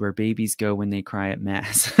space is where babies go when they cry at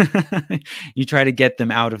mass. You try to get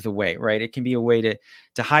them out of the way, right? It can be a way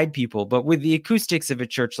to hide people, but with the acoustics of a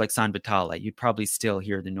church like San Vitale, you'd probably still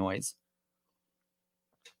hear the noise.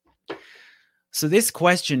 So this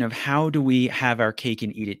question of how do we have our cake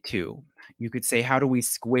and eat it too? You could say, how do we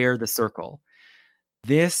square the circle?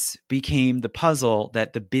 This became the puzzle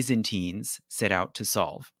that the Byzantines set out to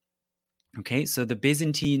solve. Okay, so the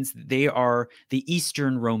Byzantines, they are the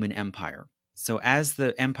Eastern Roman Empire. So as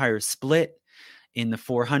the empire split in the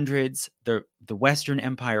 400s, the Western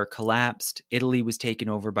Empire collapsed. Italy was taken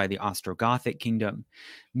over by the Ostrogothic kingdom.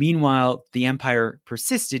 Meanwhile, the empire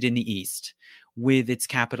persisted in the East with its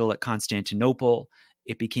capital at Constantinople.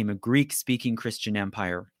 It became a Greek-speaking Christian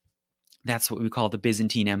empire. That's what we call the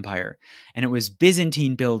Byzantine Empire. And it was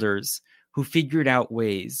Byzantine builders who figured out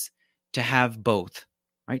ways to have both,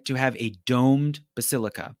 right? To have a domed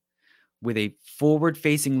basilica with a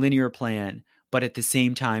forward-facing linear plan, but at the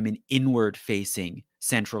same time an inward-facing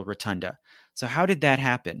central rotunda. So how did that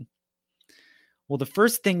happen? Well, the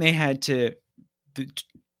first thing they had to,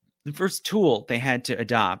 the first tool they had to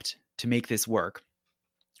adopt to make this work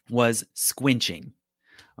was squinching.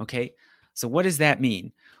 Okay, so what does that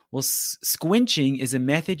mean? Well, squinching is a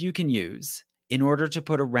method you can use in order to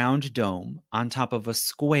put a round dome on top of a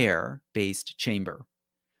square-based chamber.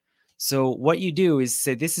 So what you do is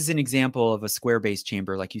say, this is an example of a square-based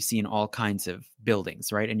chamber like you see in all kinds of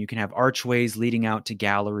buildings, right? And you can have archways leading out to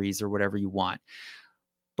galleries or whatever you want.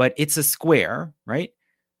 But it's a square, right?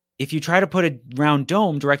 If you try to put a round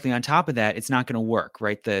dome directly on top of that, it's not going to work,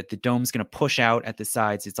 right? The dome's going to push out at the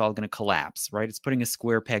sides. It's all going to collapse, right? It's putting a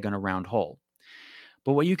square peg on a round hole.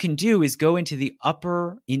 But what you can do is go into the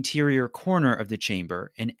upper interior corner of the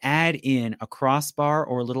chamber and add in a crossbar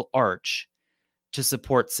or a little arch to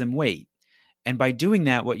support some weight. And by doing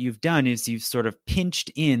that, what you've done is you've sort of pinched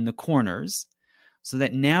in the corners so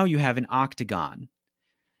that now you have an octagon.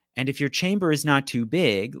 And if your chamber is not too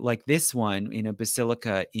big, like this one in a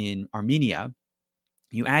basilica in Armenia,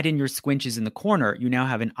 you add in your squinches in the corner, you now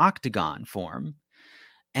have an octagon form.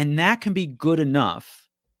 And that can be good enough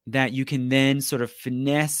that you can then sort of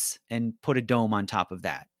finesse and put a dome on top of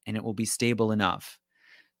that, and it will be stable enough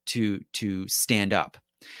to stand up.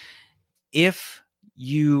 If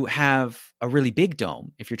you have a really big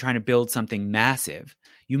dome, if you're trying to build something massive,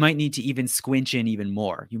 you might need to even squinch in even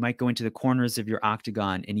more. You might go into the corners of your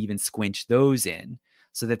octagon and even squinch those in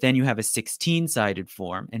so that then you have a 16-sided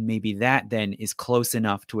form, and maybe that then is close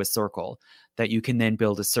enough to a circle that you can then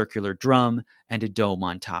build a circular drum and a dome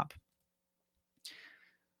on top.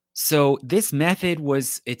 So this method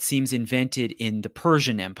was, it seems, invented in the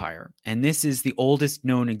Persian Empire, and this is the oldest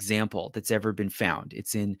known example that's ever been found.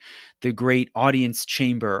 It's in the great audience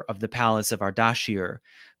chamber of the palace of Ardashir,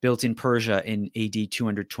 built in Persia in AD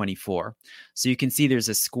 224. So you can see there's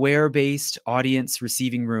a square-based audience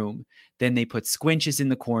receiving room. Then they put squinches in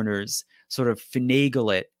the corners, sort of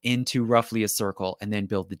finagle it into roughly a circle, and then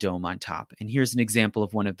build the dome on top. And here's an example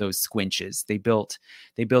of one of those squinches. They built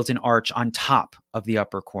an arch on top of the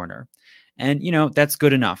upper corner. And, that's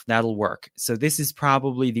good enough. That'll work. So this is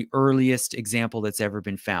probably the earliest example that's ever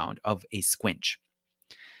been found of a squinch.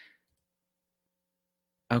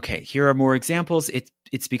 Okay, here are more examples.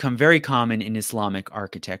 It's become very common in Islamic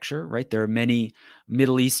architecture, right? There are many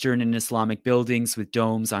Middle Eastern and Islamic buildings with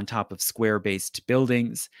domes on top of square-based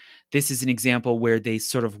buildings. This is an example where they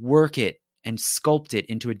sort of work it and sculpt it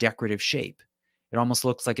into a decorative shape. It almost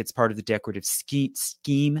looks like it's part of the decorative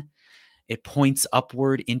scheme. It points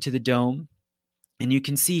upward into the dome. And you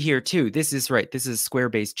can see here too, this is a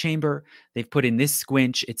square-based chamber. They've put in this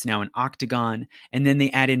squinch. It's now an octagon. And then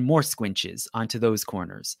they add in more squinches onto those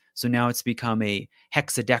corners. So now it's become a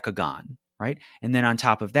hexadecagon, right? And then on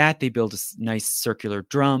top of that, they build a nice circular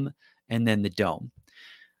drum and then the dome.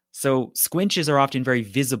 So squinches are often very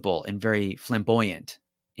visible and very flamboyant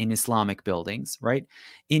in Islamic buildings, right?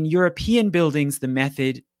 In European buildings, the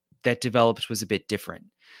method that developed was a bit different.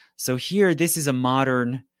 So here, this is a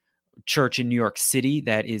modern church in New York City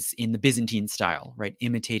that is in the Byzantine style, right?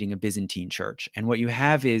 Imitating a Byzantine church. And what you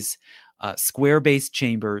have is square-based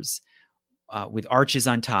chambers with arches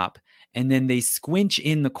on top, and then they squinch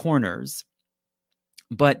in the corners,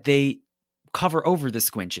 but they cover over the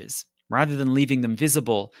squinches. Rather than leaving them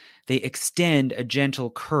visible, they extend a gentle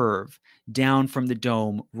curve down from the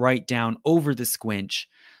dome, right down over the squinch.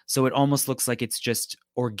 So it almost looks like it's just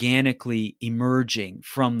organically emerging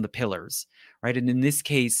from the pillars, right? And in this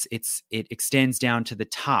case, it extends down to the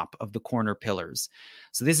top of the corner pillars.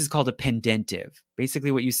 So this is called a pendentive.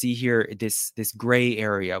 Basically what you see here, this gray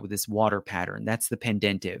area with this water pattern, that's the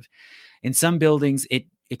pendentive. In some buildings, it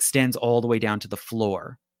extends all the way down to the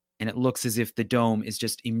floor. And it looks as if the dome is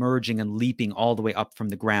just emerging and leaping all the way up from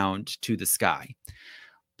the ground to the sky.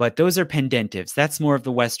 But those are pendentives. That's more of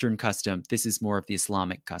the Western custom. This is more of the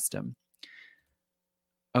Islamic custom.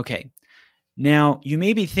 Okay. Now, you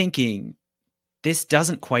may be thinking, this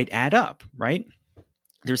doesn't quite add up, right?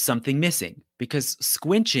 There's something missing because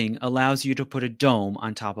squinching allows you to put a dome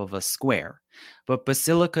on top of a square. But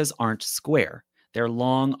basilicas aren't square. They're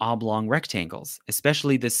long, oblong rectangles,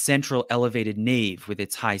 especially the central elevated nave with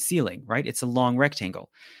its high ceiling, right? It's a long rectangle.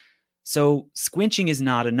 So squinching is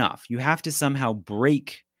not enough. You have to somehow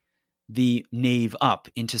break the nave up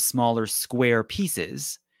into smaller square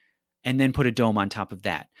pieces and then put a dome on top of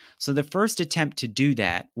that. So the first attempt to do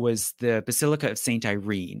that was the Basilica of St.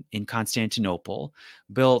 Irene in Constantinople,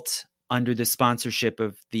 built under the sponsorship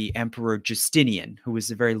of the Emperor Justinian, who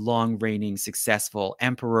was a very long-reigning, successful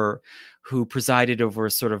emperor who presided over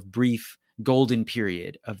a sort of brief golden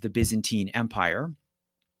period of the Byzantine Empire.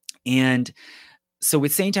 And so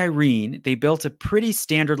with St. Irene, they built a pretty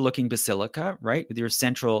standard-looking basilica, right, with your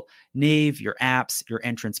central nave, your apse, your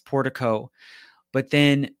entrance portico. But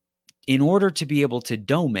then in order to be able to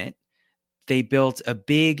dome it, they built a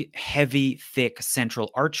big, heavy, thick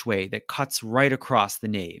central archway that cuts right across the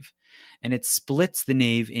nave. And it splits the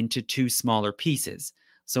nave into two smaller pieces.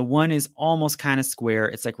 So one is almost kind of square.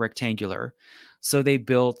 It's like rectangular. So they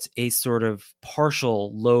built a sort of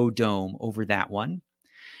partial low dome over that one.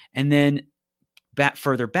 And then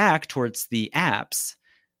further back towards the apse,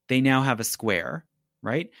 they now have a square,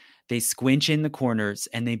 right? They squinch in the corners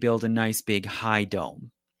and they build a nice big high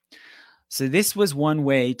dome. So this was one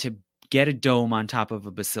way to get a dome on top of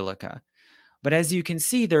a basilica. But as you can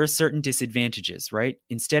see, there are certain disadvantages, right?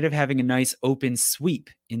 Instead of having a nice open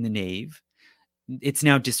sweep in the nave, it's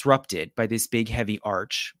now disrupted by this big heavy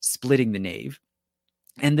arch splitting the nave.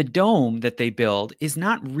 And the dome that they build is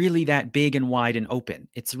not really that big and wide and open.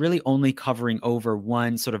 It's really only covering over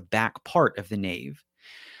one sort of back part of the nave.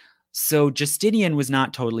 So Justinian was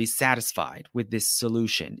not totally satisfied with this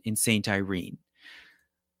solution in St. Irene.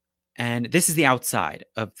 And this is the outside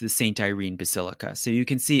of the St. Irene Basilica. So you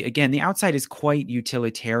can see, again, the outside is quite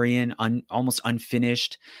utilitarian, almost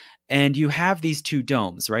unfinished. And you have these two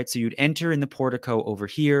domes, right? So you'd enter in the portico over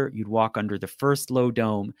here. You'd walk under the first low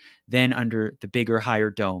dome, then under the bigger, higher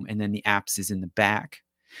dome, and then the apse is in the back.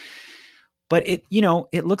 But it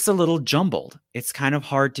looks a little jumbled. It's kind of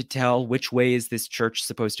hard to tell which way is this church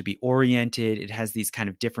supposed to be oriented. It has these kind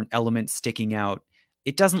of different elements sticking out.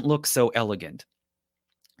 It doesn't look so elegant.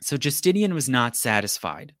 So Justinian was not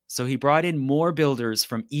satisfied. So he brought in more builders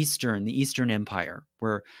from the Eastern Empire,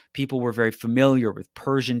 where people were very familiar with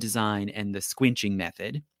Persian design and the squinching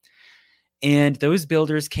method. And those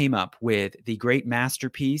builders came up with the great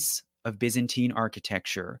masterpiece of Byzantine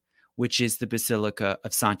architecture, which is the Basilica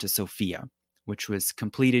of Santa Sofia, which was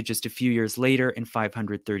completed just a few years later in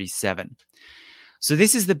 537. So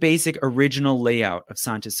this is the basic original layout of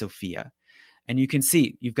Santa Sofia. And you can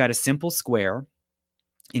see you've got a simple square,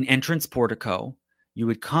 an entrance portico. You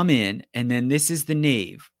would come in, and then this is the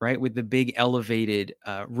nave, right, with the big elevated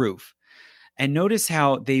roof. And notice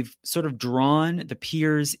how they've sort of drawn the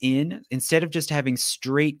piers in. Instead of just having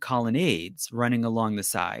straight colonnades running along the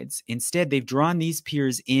sides, instead they've drawn these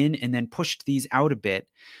piers in and then pushed these out a bit.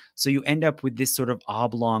 So you end up with this sort of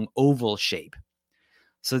oblong oval shape.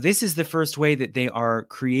 So this is the first way that they are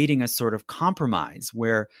creating a sort of compromise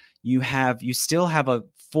where you still have a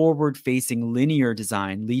forward-facing linear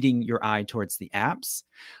design leading your eye towards the apse,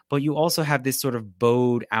 but you also have this sort of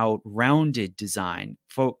bowed out, rounded design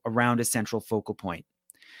around a central focal point.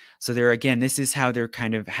 So this is how they're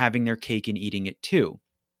kind of having their cake and eating it too.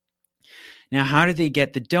 Now, how do they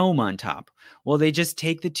get the dome on top? Well, they just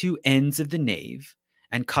take the two ends of the nave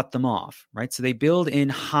and cut them off, right? So they build in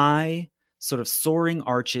high, sort of soaring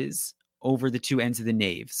arches over the two ends of the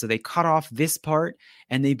nave. So they cut off this part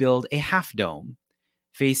and they build a half dome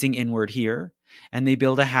facing inward here, and they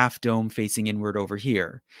build a half dome facing inward over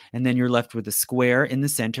here. And then you're left with a square in the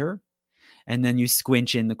center, and then you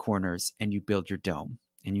squinch in the corners and you build your dome.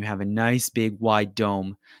 And you have a nice big wide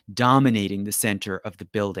dome dominating the center of the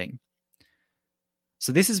building.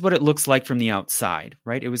 So this is what it looks like from the outside,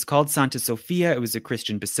 right? It was called Santa Sofia. It was a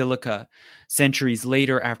Christian basilica. Centuries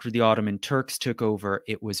later, after the Ottoman Turks took over,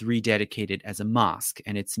 it was rededicated as a mosque,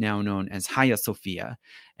 and it's now known as Hagia Sophia.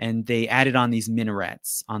 And they added on these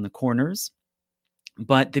minarets on the corners.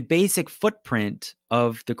 But the basic footprint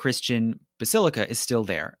of the Christian basilica is still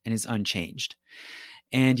there and is unchanged.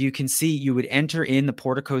 And you can see you would enter in the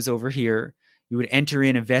porticos over here. You would enter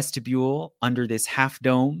in a vestibule under this half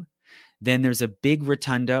dome. Then there's a big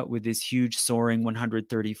rotunda with this huge soaring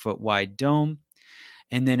 130-foot wide dome,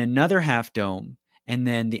 and then another half dome, and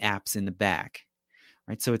then the apse in the back,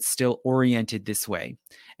 right? So it's still oriented this way.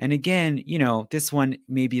 And again, this one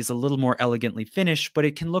maybe is a little more elegantly finished, but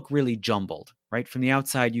it can look really jumbled, right? From the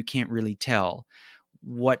outside, you can't really tell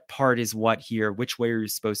what part is what here, which way are you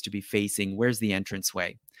supposed to be facing, where's the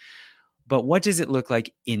entranceway. But what does it look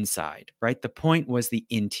like inside, right? The point was the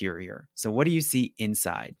interior. So what do you see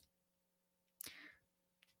inside?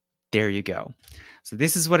 There you go. So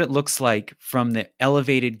this is what it looks like from the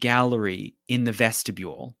elevated gallery in the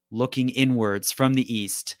vestibule, looking inwards from the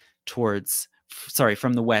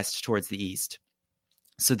from the west towards the east.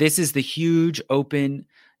 So this is the huge open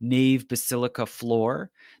nave basilica floor.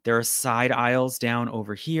 There are side aisles down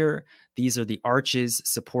over here. These are the arches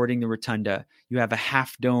supporting the rotunda. You have a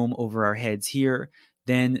half dome over our heads here.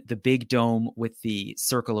 Then the big dome with the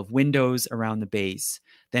circle of windows around the base.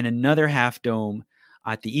 Then another half dome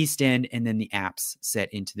at the east end, and then the apse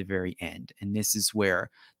set into the very end. And this is where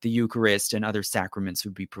the Eucharist and other sacraments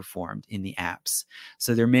would be performed, in the apse.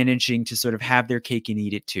 So they're managing to sort of have their cake and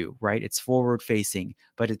eat it too, right? It's forward facing,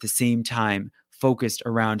 but at the same time focused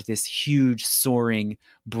around this huge, soaring,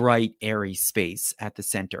 bright, airy space at the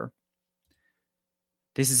center.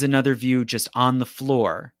 This is another view just on the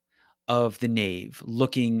floor of the nave,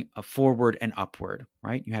 looking forward and upward,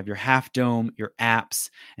 right? You have your half dome, your apse,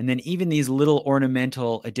 and then even these little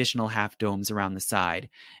ornamental additional half domes around the side,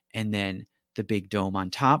 and then the big dome on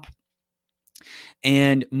top.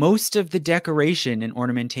 And most of the decoration and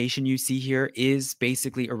ornamentation you see here is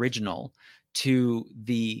basically original to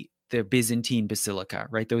the Byzantine basilica,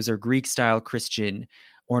 right? Those are Greek-style Christian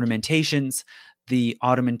ornamentations. The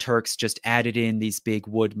Ottoman Turks just added in these big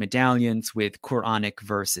wood medallions with Quranic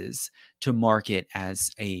verses to mark it as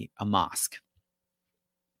a mosque.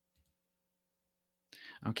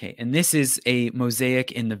 Okay, and this is a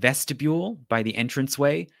mosaic in the vestibule by the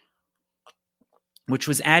entranceway, which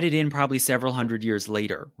was added in probably several hundred years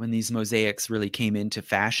later when these mosaics really came into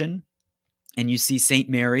fashion. And you see Saint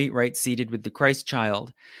Mary, right, seated with the Christ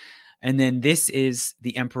child. And then this is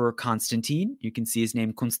the Emperor Constantine. You can see his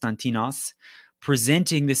name, Konstantinos,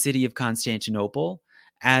 presenting the city of Constantinople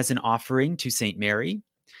as an offering to Saint Mary.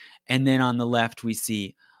 And then on the left, we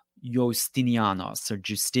see Justinianos, or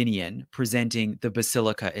Justinian, presenting the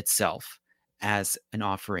basilica itself as an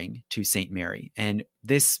offering to Saint Mary. And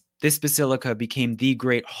this basilica became the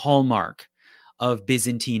great hallmark of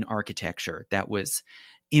Byzantine architecture that was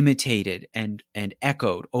imitated and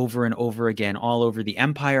echoed over and over again all over the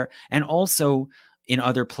empire, and also in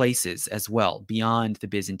other places as well beyond the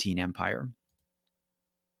Byzantine Empire.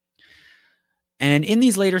 And in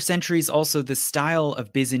these later centuries, also the style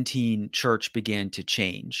of Byzantine church began to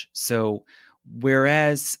change. So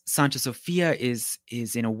whereas Santa Sofia is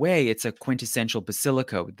in a way, it's a quintessential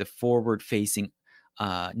basilica with the forward-facing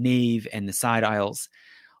nave and the side aisles.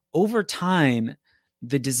 Over time,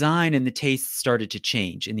 the design and the taste started to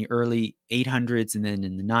change in the early 800s and then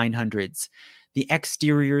in the 900s. The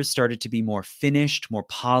exteriors started to be more finished, more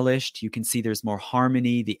polished. You can see there's more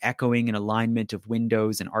harmony, the echoing and alignment of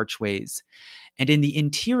windows and archways. And in the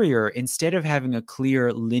interior, instead of having a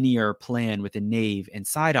clear linear plan with a nave and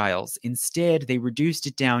side aisles, instead they reduced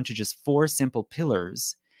it down to just 4 simple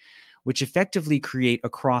pillars, which effectively create a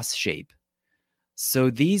cross shape. So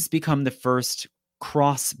these become the first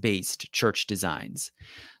cross-based church designs.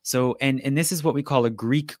 So, and this is what we call a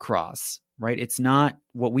Greek cross, right? It's not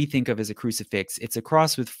what we think of as a crucifix. It's a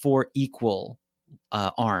cross with 4 equal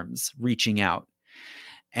arms reaching out.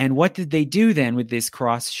 And what did they do then with this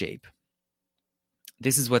cross shape?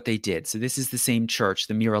 This is what they did. So this is the same church,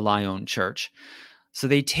 the Myralaion church. So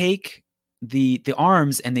they take the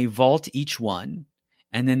arms and they vault each one,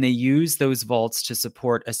 and then they use those vaults to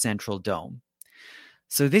support a central dome.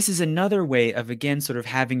 So this is another way of, again, sort of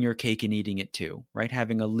having your cake and eating it too, right?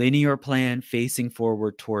 Having a linear plan facing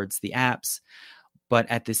forward towards the apse, but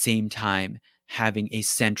at the same time having a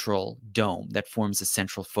central dome that forms a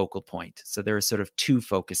central focal point. So there are sort of 2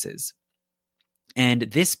 focuses. And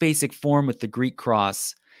this basic form with the Greek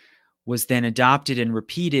cross was then adopted and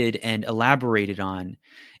repeated and elaborated on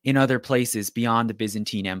in other places beyond the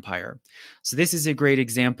Byzantine Empire. So this is a great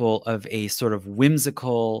example of a sort of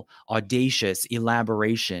whimsical, audacious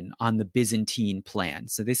elaboration on the Byzantine plan.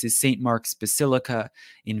 So this is St. Mark's Basilica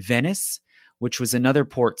in Venice, which was another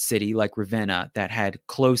port city like Ravenna that had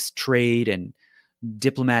close trade and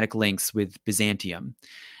diplomatic links with Byzantium.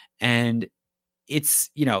 And it's,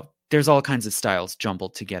 there's all kinds of styles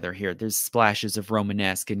jumbled together here. There's splashes of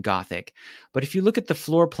Romanesque and Gothic. But if you look at the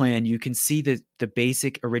floor plan, you can see that the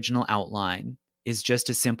basic original outline is just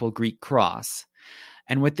a simple Greek cross.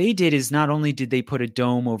 And what they did is not only did they put a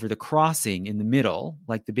dome over the crossing in the middle,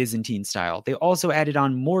 like the Byzantine style, they also added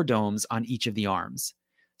on more domes on each of the arms.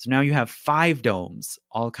 So now you have 5 domes,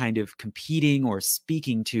 all kind of competing or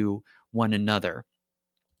speaking to one another.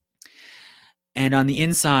 And on the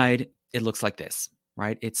inside, it looks like this.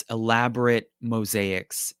 Right? It's elaborate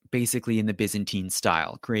mosaics, basically in the Byzantine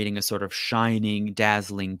style, creating a sort of shining,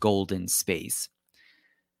 dazzling, golden space.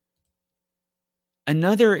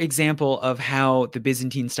 Another example of how the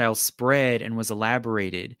Byzantine style spread and was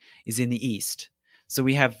elaborated is in the East. So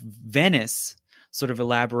we have Venice sort of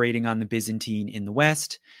elaborating on the Byzantine in the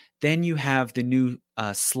West. Then you have the new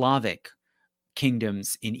Slavic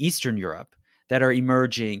kingdoms in Eastern Europe that are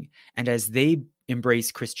emerging. And as they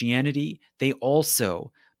embrace Christianity, they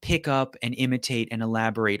also pick up and imitate and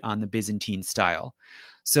elaborate on the Byzantine style.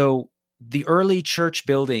 So the early church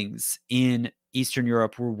buildings in Eastern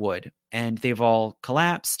Europe were wood, and they've all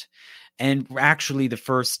collapsed. And actually, the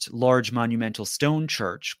first large monumental stone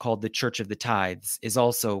church, called the Church of the Tithes, is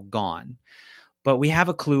also gone. But we have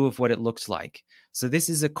a clue of what it looked like. So this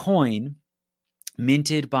is a coin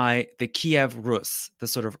minted by the Kiev Rus, the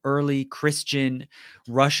sort of early Christian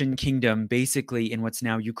Russian kingdom, basically in what's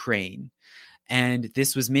now Ukraine. And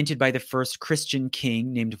this was minted by the first Christian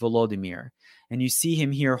king named Volodymyr. And you see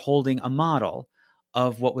him here holding a model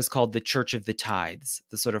of what was called the Church of the Tithes,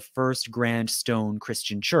 the sort of first grand stone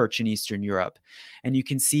Christian church in Eastern Europe. And you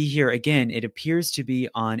can see here, again, it appears to be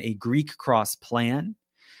on a Greek cross plan,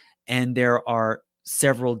 and there are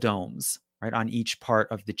several domes, right, on each part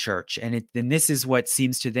of the church. And this is what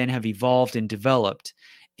seems to then have evolved and developed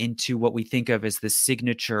into what we think of as the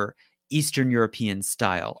signature Eastern European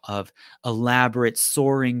style of elaborate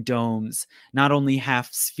soaring domes, not only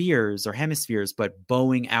half spheres or hemispheres, but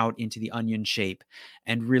bowing out into the onion shape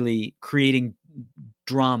and really creating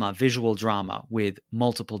drama, visual drama with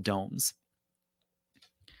multiple domes.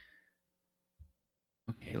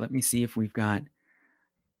 Okay, let me see if we've got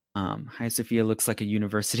Hagia Sophia looks like a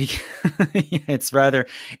university. Yeah, it's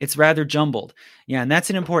rather jumbled. Yeah, and that's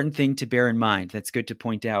an important thing to bear in mind. That's good to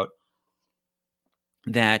point out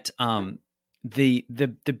that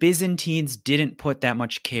the Byzantines didn't put that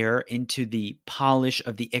much care into the polish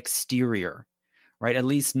of the exterior, right? At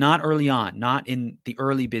least not early on, not in the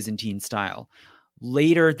early Byzantine style.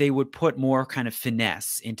 Later, they would put more kind of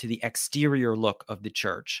finesse into the exterior look of the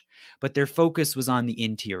church, but their focus was on the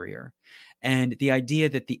interior. And the idea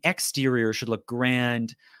that the exterior should look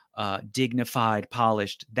grand, dignified,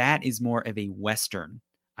 polished, that is more of a Western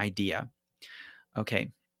idea. Okay.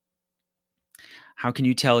 How can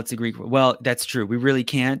you tell it's a Greek? Well, that's true. We really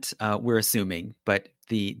can't. We're assuming, but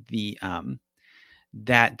that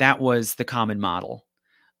was the common model.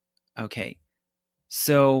 Okay.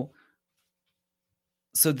 So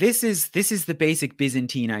this is the basic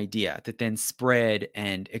Byzantine idea that then spread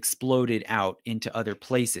and exploded out into other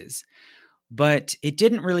places. but it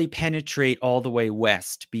didn't really penetrate all the way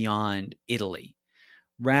west beyond Italy.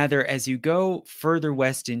 Rather, as you go further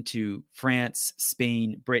west into France,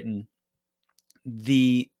 Spain, Britain,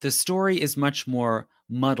 the story is much more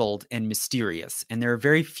muddled and mysterious, and there are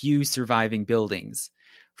very few surviving buildings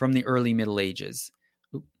from the early Middle Ages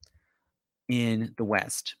in the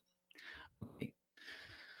West. Okay.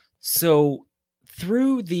 So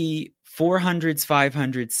through the 400s,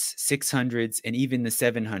 500s, 600s, and even the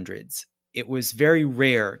 700s, it was very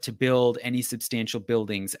rare to build any substantial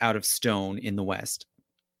buildings out of stone in the West.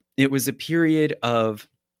 It was a period of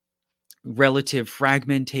relative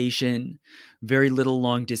fragmentation, very little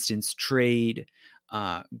long distance trade,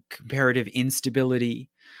 comparative instability.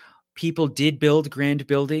 People did build grand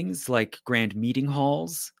buildings like grand meeting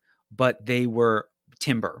halls, but they were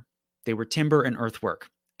timber. They were timber and earthwork,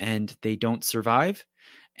 and they don't survive.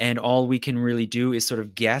 And all we can really do is sort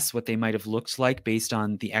of guess what they might have looked like based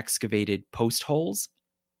on the excavated post holes.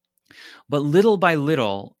 But little by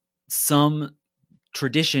little, some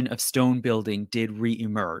tradition of stone building did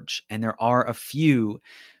reemerge, and there are a few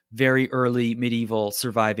very early medieval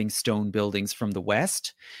surviving stone buildings from the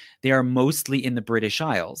West. They are mostly in the British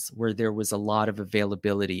Isles, where there was a lot of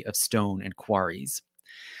availability of stone and quarries.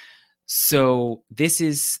 So this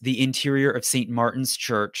is the interior of St. Martin's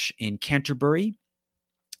Church in Canterbury,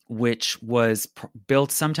 which was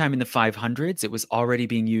built sometime in the 500s. It was already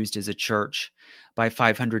being used as a church by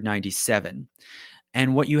 597.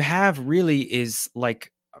 And what you have really is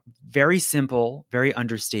like very simple, very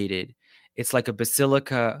understated. It's like a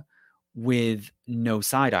basilica with no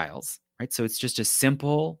side aisles, right? So it's just a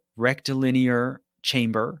simple rectilinear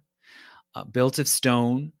chamber built of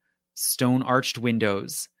stone, stone arched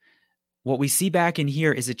windows. What we see back in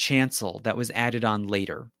here is a chancel that was added on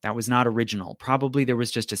later. That was not original. Probably there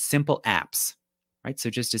was just a simple apse, right? So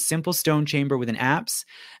just a simple stone chamber with an apse,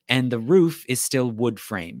 and the roof is still wood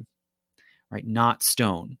frame, right? Not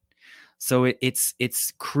stone. So it's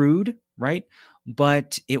crude, right?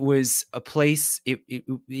 But it was a place,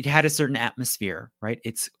 it had a certain atmosphere, right?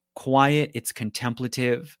 It's quiet, it's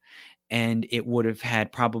contemplative, and it would have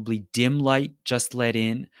had probably dim light just let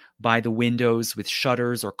in by the windows with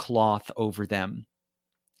shutters or cloth over them.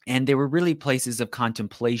 And they were really places of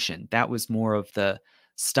contemplation. That was more of the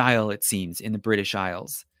style, it seems, in the British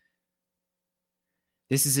Isles.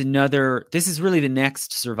 This is really the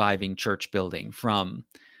next surviving church building from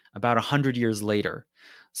about 100 years later.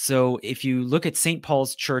 So if you look at St.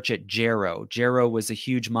 Paul's Church at Jarrow, Jarrow was a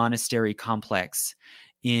huge monastery complex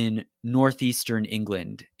in northeastern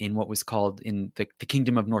England, in what was called in the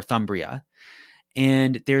Kingdom of Northumbria.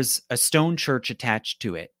 And there's a stone church attached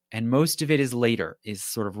to it. And most of it is later, is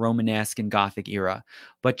sort of Romanesque and Gothic era.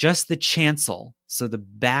 But just the chancel, so the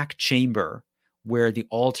back chamber where the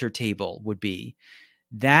altar table would be,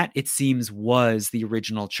 that, it seems, was the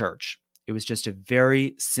original church. It was just a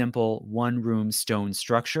very simple one-room stone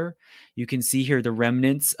structure. You can see here the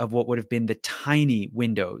remnants of what would have been the tiny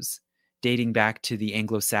windows dating back to the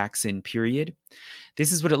Anglo-Saxon period.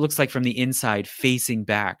 This is what it looks like from the inside, facing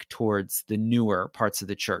back towards the newer parts of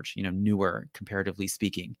the church, newer comparatively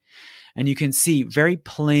speaking. And you can see very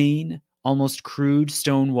plain, almost crude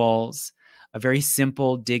stone walls, a very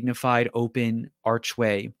simple, dignified, open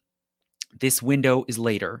archway. This window is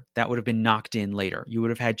later. That would have been knocked in later. You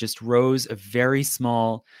would have had just rows of very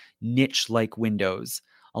small niche-like windows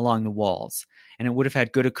along the walls. And it would have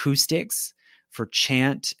had good acoustics for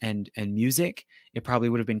chant and music. It probably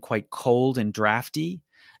would have been quite cold and drafty,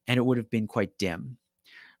 and it would have been quite dim,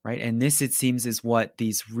 right? And this, it seems, is what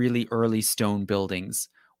these really early stone buildings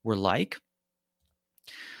were like.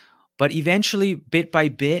 But eventually, bit by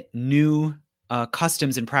bit, new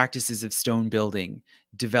customs and practices of stone building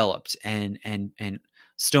developed, and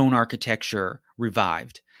stone architecture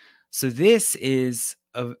revived. So this is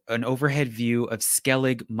an overhead view of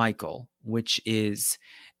Skellig Michael, which is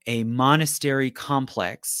a monastery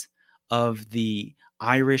complex of the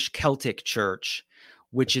Irish Celtic Church,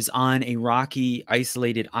 which is on a rocky,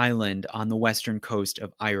 isolated island on the western coast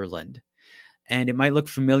of Ireland. And it might look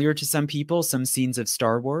familiar to some people. Some scenes of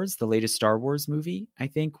Star Wars, the latest Star Wars movie, I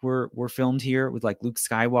think, were filmed here with like Luke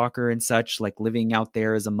Skywalker and such, like living out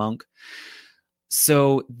there as a monk.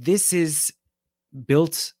 So this is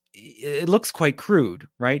built, it looks quite crude,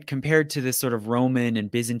 right? Compared to the sort of Roman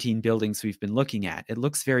and Byzantine buildings we've been looking at. It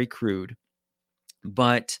looks very crude,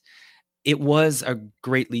 but it was a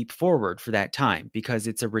great leap forward for that time because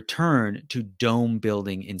it's a return to dome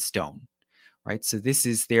building in stone. Right. So this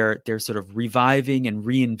is they're sort of reviving and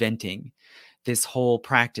reinventing this whole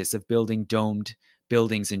practice of building domed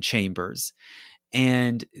buildings and chambers.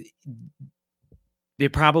 And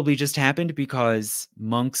It probably just happened because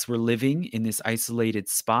monks were living in this isolated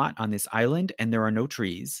spot on this island and there are no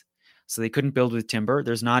trees. So they couldn't build with timber.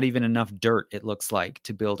 There's not even enough dirt, it looks like,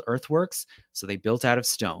 to build earthworks. So they built out of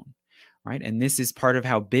stone, right? And this is part of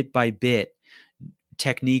how bit by bit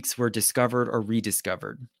techniques were discovered or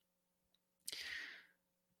rediscovered.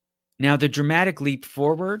 Now, the dramatic leap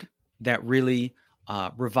forward that really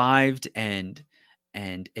revived and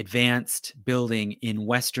advanced building in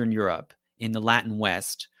Western Europe, in the Latin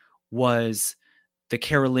West, was the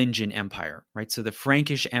Carolingian Empire, right? So the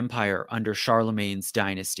Frankish Empire under Charlemagne's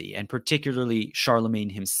dynasty, and particularly Charlemagne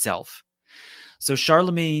himself. So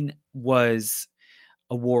Charlemagne was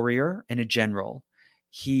a warrior and a general.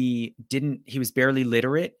 He was barely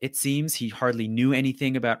literate, it seems. He hardly knew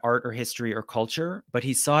anything about art or history or culture, but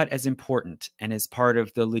he saw it as important and as part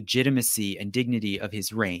of the legitimacy and dignity of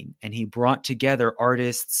his reign. And he brought together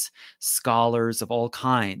artists, scholars of all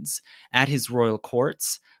kinds at his royal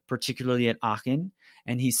courts, particularly at Aachen,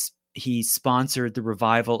 and he sponsored the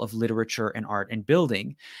revival of literature and art and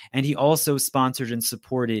building. And he also sponsored and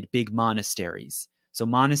supported big monasteries. So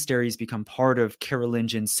monasteries become part of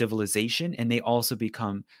Carolingian civilization, and they also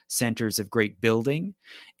become centers of great building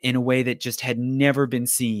in a way that just had never been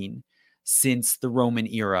seen since the Roman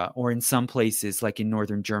era, or in some places, like in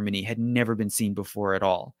northern Germany, had never been seen before at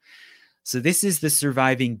all. So this is the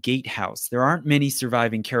surviving gatehouse. There aren't many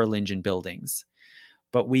surviving Carolingian buildings,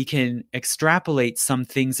 but we can extrapolate some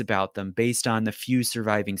things about them based on the few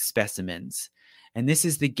surviving specimens. And this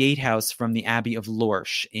is the gatehouse from the Abbey of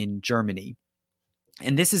Lorsch in Germany.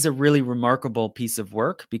 And this is a really remarkable piece of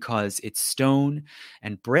work because it's stone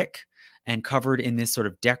and brick and covered in this sort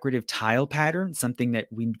of decorative tile pattern, something that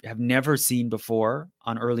we have never seen before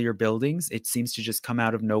on earlier buildings. It seems to just come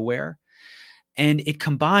out of nowhere. And it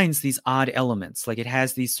combines these odd elements, like it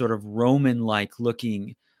has these sort of Roman-like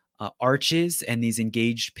looking arches and these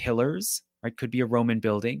engaged pillars, right? Could be a Roman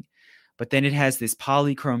building. But then it has this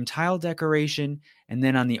polychrome tile decoration. And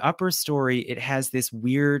then on the upper story, it has this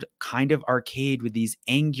weird kind of arcade with these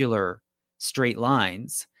angular straight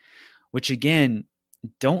lines, which again,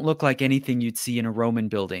 don't look like anything you'd see in a Roman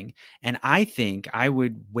building. And I think I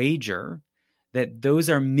would wager that those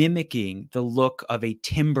are mimicking the look of a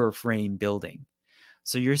timber frame building.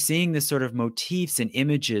 So you're seeing this sort of motifs and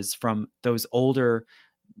images from those older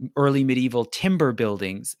early medieval timber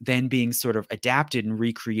buildings then being sort of adapted and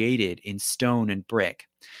recreated in stone and brick.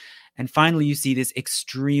 And finally, you see this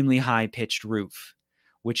extremely high-pitched roof,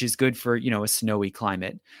 which is good for, a snowy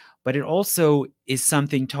climate. But it also is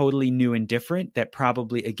something totally new and different that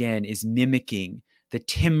probably, again, is mimicking the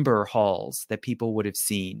timber halls that people would have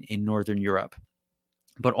seen in Northern Europe,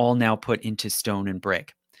 but all now put into stone and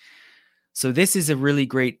brick. So this is a really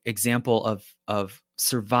great example of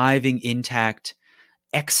surviving intact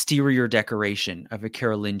exterior decoration of a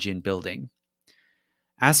Carolingian building.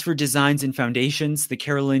 As for designs and foundations, the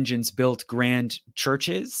Carolingians built grand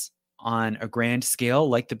churches on a grand scale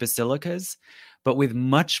like the basilicas, but with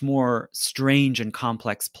much more strange and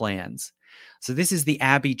complex plans. So this is the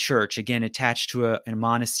Abbey Church, again attached to a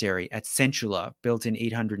monastery at Sensula, built in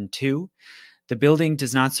 802. The building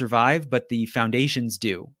does not survive, but the foundations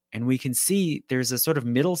do. And we can see there's a sort of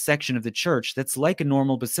middle section of the church that's like a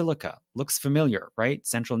normal basilica. Looks familiar, right?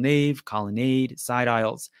 Central nave, colonnade, side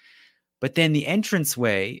aisles. But then the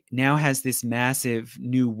entranceway now has this massive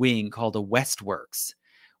new wing called a westworks,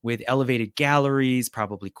 with elevated galleries,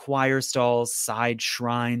 probably choir stalls, side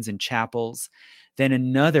shrines and chapels. Then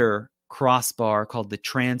another crossbar called the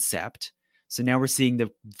transept. So now we're seeing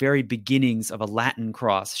the very beginnings of a Latin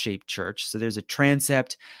cross-shaped church. So there's a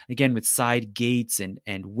transept, again, with side gates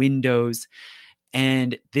and windows.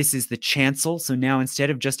 And this is the chancel. So now instead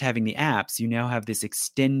of just having the apse, you now have this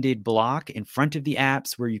extended block in front of the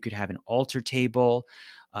apse where you could have an altar table,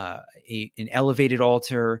 an elevated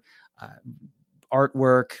altar,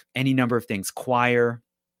 artwork, any number of things, choir.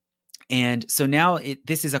 And so now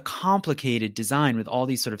this is a complicated design with all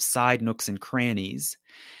these sort of side nooks and crannies.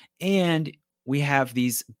 And we have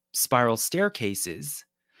these spiral staircases,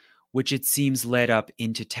 which it seems led up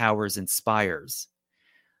into towers and spires.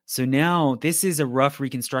 So now this is a rough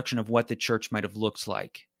reconstruction of what the church might have looked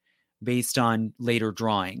like based on later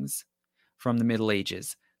drawings from the Middle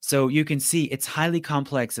Ages. So you can see it's highly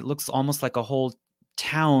complex. It looks almost like a whole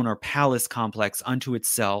town or palace complex unto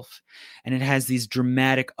itself. And it has these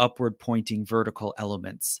dramatic upward pointing vertical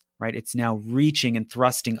elements, right? It's now reaching and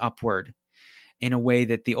thrusting upward in a way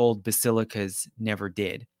that the old basilicas never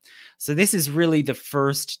did. So this is really the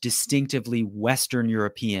first distinctively Western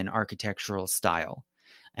European architectural style.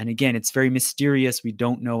 And again, it's very mysterious. We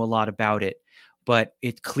don't know a lot about it, but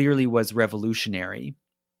it clearly was revolutionary.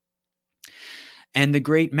 And the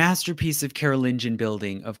great masterpiece of Carolingian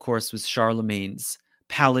building, of course, was Charlemagne's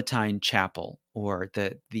Palatine Chapel, or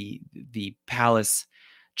the palace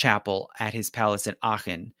chapel at his palace at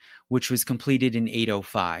Aachen, which was completed in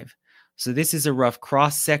 805. So this is a rough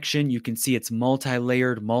cross section. You can see it's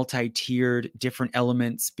multi-layered, multi-tiered, different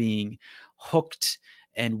elements being hooked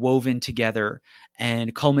and woven together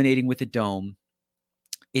and culminating with a dome.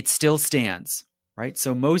 It still stands, right?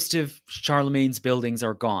 So most of Charlemagne's buildings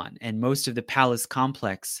are gone, and most of the palace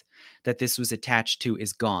complex that this was attached to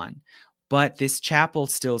is gone. But this chapel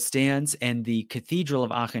still stands, and the Cathedral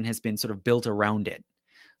of Aachen has been sort of built around it.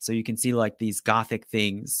 So you can see like these Gothic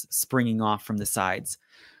things springing off from the sides.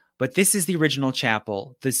 But this is the original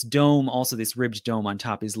chapel. This dome, also this ribbed dome on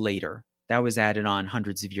top, is later. That was added on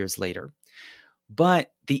hundreds of years later.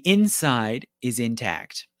 But the inside is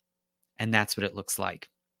intact, and that's what it looks like.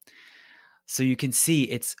 So you can see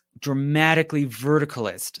it's dramatically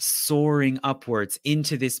verticalist, soaring upwards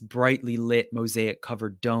into this brightly lit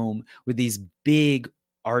mosaic-covered dome with these big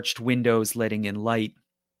arched windows letting in light,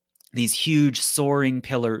 these huge soaring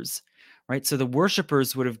pillars, right? So the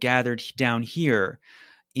worshippers would have gathered down here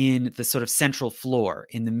in the sort of central floor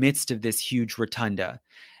in the midst of this huge rotunda,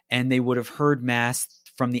 and they would have heard mass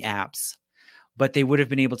from the apse, but they would have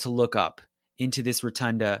been able to look up into this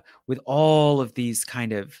rotunda with all of these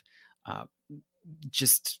kind of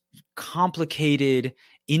just complicated,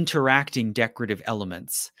 interacting decorative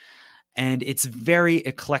elements. And it's very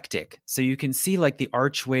eclectic. So you can see like the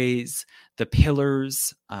archways, the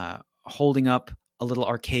pillars holding up a little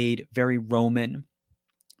arcade, very Roman.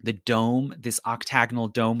 The dome, this octagonal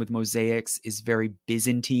dome with mosaics, is very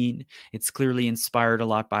Byzantine. It's clearly inspired a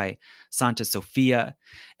lot by Santa Sofia.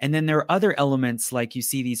 And then there are other elements, like you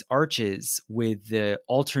see these arches with the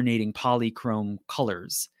alternating polychrome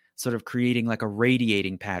colors, sort of creating like a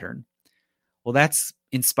radiating pattern. Well, that's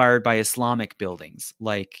inspired by Islamic buildings,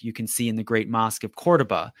 like you can see in the Great Mosque of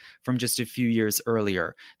Cordoba from just a few years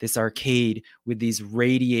earlier, this arcade with these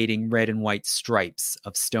radiating red and white stripes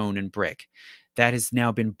of stone and brick. That has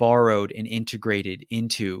now been borrowed and integrated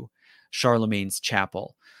into Charlemagne's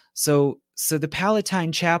chapel. So the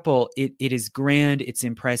Palatine Chapel, it is grand, it's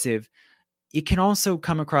impressive. It can also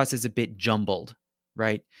come across as a bit jumbled,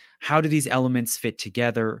 right? How do these elements fit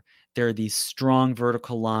together? There are these strong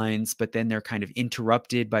vertical lines, but then they're kind of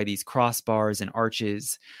interrupted by these crossbars and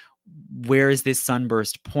arches. Where is this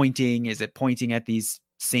sunburst pointing? Is it pointing at these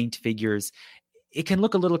saint figures? It can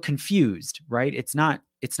look a little confused, right? It's not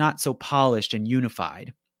so polished and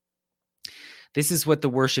unified. This is what the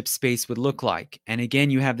worship space would look like. And again,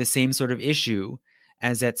 you have the same sort of issue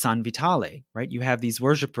as at San Vitale, right? You have these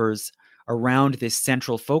worshipers around this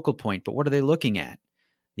central focal point, but what are they looking at?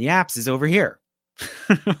 The apse is over here,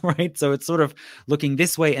 right? So it's sort of looking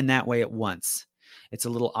this way and that way at once. It's a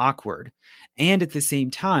little awkward. And at the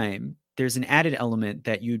same time, there's an added element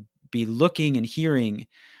that you'd be looking and hearing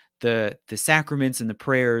the sacraments and the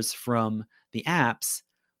prayers from the apse,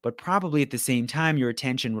 but probably at the same time, your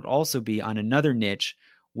attention would also be on another niche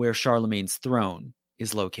where Charlemagne's throne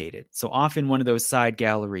is located. So off in one of those side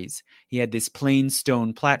galleries, he had this plain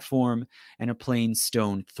stone platform and a plain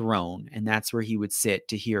stone throne, and that's where he would sit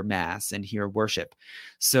to hear mass and hear worship.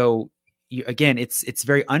 So again, it's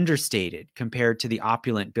very understated compared to the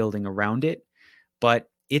opulent building around it, but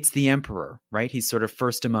it's the emperor, right? He's sort of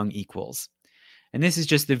first among equals. And this is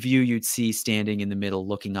just the view you'd see standing in the middle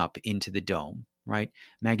looking up into the dome, right?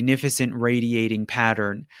 Magnificent radiating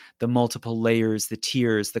pattern, the multiple layers, the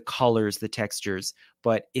tiers, the colors, the textures,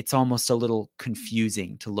 but it's almost a little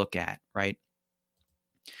confusing to look at, right?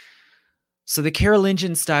 So the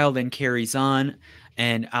Carolingian style then carries on,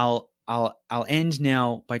 and I'll end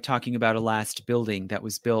now by talking about a last building that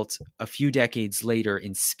was built a few decades later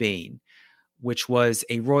in Spain, which was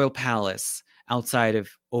a royal palace outside of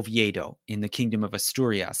Oviedo in the Kingdom of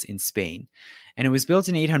Asturias in Spain. And it was built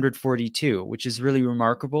in 842, which is really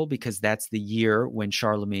remarkable because that's the year when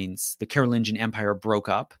the Carolingian Empire broke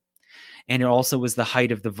up. And it also was the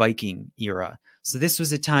height of the Viking era. So this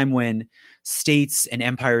was a time when states and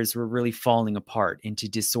empires were really falling apart into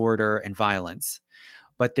disorder and violence.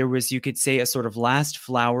 But there was, you could say, a sort of last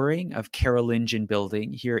flowering of Carolingian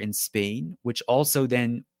building here in Spain, which also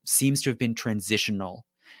then seems to have been transitional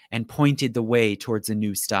and pointed the way towards a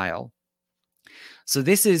new style. So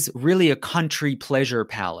this is really a country pleasure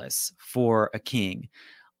palace for a king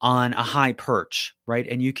on a high perch, right?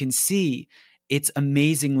 And you can see it's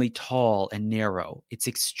amazingly tall and narrow. It's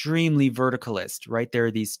extremely verticalist, right? There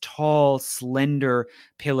are these tall, slender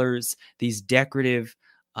pillars, these decorative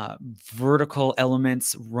vertical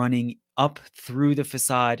elements running up through the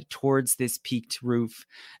facade towards this peaked roof.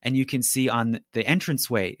 And you can see on the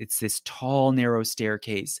entranceway, it's this tall, narrow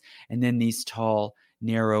staircase, and then these tall,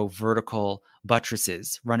 narrow, vertical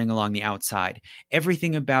buttresses running along the outside.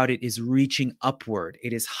 Everything about it is reaching upward.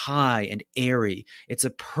 It is high and airy. It's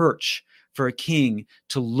a perch for a king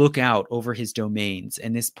to look out over his domains.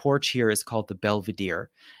 And this porch here is called the Belvedere.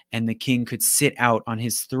 And the king could sit out on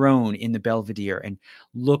his throne in the Belvedere and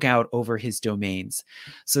look out over his domains.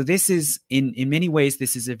 So this is, in many ways,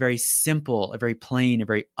 this is a very simple, a very plain, a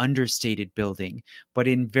very understated building. But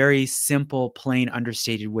in very simple, plain,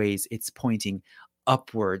 understated ways, it's pointing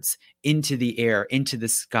upwards into the air, into the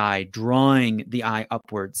sky, drawing the eye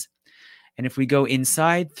upwards. And if we go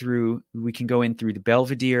inside we can go in through the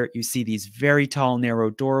Belvedere. You see these very tall, narrow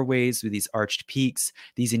doorways with these arched peaks,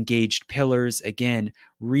 these engaged pillars, again,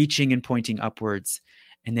 reaching and pointing upwards.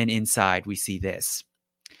 And then inside we see this,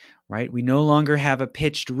 right? We no longer have a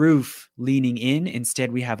pitched roof leaning in.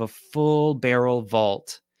 Instead, we have a full barrel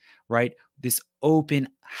vault, right? This open,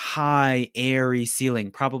 high, airy ceiling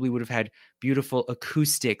probably would have had beautiful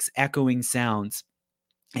acoustics, echoing sounds.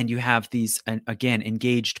 And you have these, again,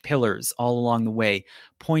 engaged pillars all along the way,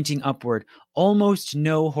 pointing upward, almost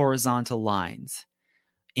no horizontal lines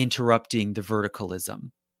interrupting the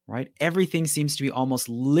verticalism, right? Everything seems to be almost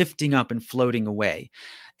lifting up and floating away.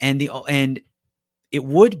 And it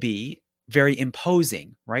would be very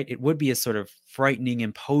imposing, right? It would be a sort of frightening,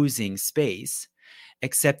 imposing space,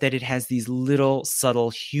 except that it has these little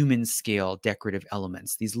subtle human scale decorative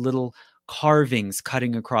elements, these little carvings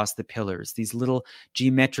cutting across the pillars, these little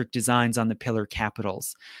geometric designs on the pillar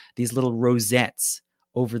capitals, these little rosettes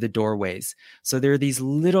over the doorways. So there are these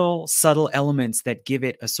little subtle elements that give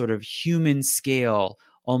it a sort of human scale,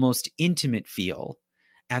 almost intimate feel,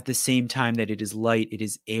 at the same time that it is light, it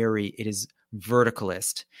is airy, it is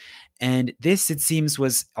verticalist. And this, it seems,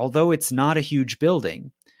 was, although it's not a huge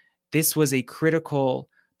building, this was a critical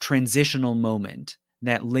transitional moment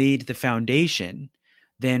that laid the foundation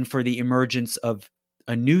then for the emergence of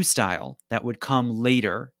a new style that would come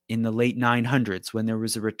later in the late 900s, when there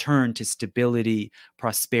was a return to stability,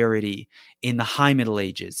 prosperity in the High Middle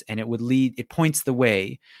Ages. And it points the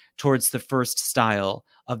way towards the first style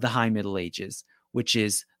of the High Middle Ages, which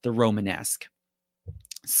is the Romanesque.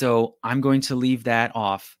 So I'm going to leave that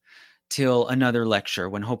off till another lecture,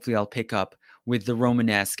 when hopefully I'll pick up with the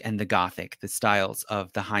Romanesque and the Gothic, the styles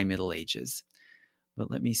of the High Middle Ages.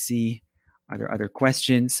 But let me see. Are there other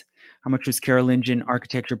questions? How much was Carolingian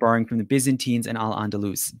architecture borrowing from the Byzantines and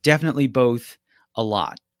Al-Andalus? Definitely both, a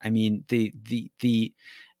lot. I mean, it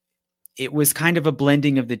was kind of a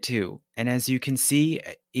blending of the two. And as you can see,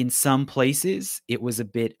 in some places, it was a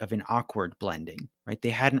bit of an awkward blending, right? They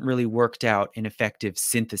hadn't really worked out an effective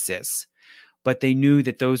synthesis, but they knew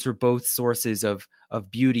that those were both sources of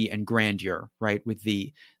beauty and grandeur, right? With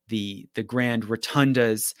the grand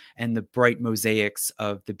rotundas and the bright mosaics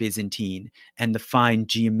of the Byzantine, and the fine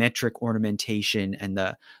geometric ornamentation and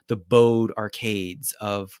the bowed arcades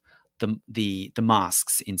of the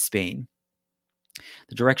mosques in Spain.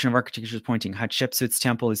 The direction of architecture is pointing. Hatshepsut's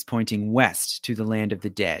temple is pointing west to the land of the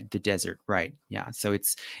dead, the desert, right? Yeah, so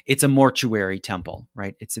it's a mortuary temple,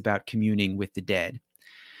 right? It's about communing with the dead.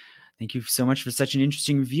 Thank you so much for such an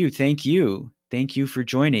interesting review. Thank you. Thank you for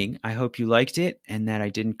joining. I hope you liked it and that I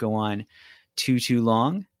didn't go on too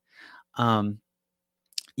long.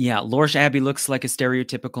 Yeah, Lorsch Abbey looks like a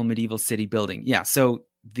stereotypical medieval city building. Yeah, so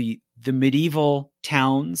the medieval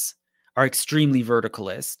towns are extremely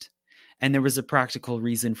verticalist, and there was a practical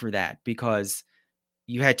reason for that, because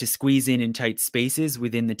you had to squeeze in tight spaces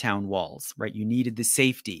within the town walls, right? You needed the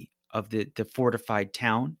safety of the fortified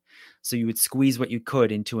town, so you would squeeze what you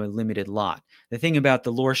could into a limited lot. The thing about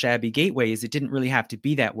the Lorsch Abbey gateway is it didn't really have to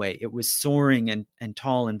be that way. It was soaring and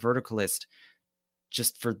tall and verticalist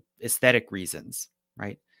just for aesthetic reasons,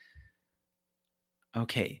 right?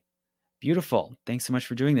 Okay, beautiful. Thanks so much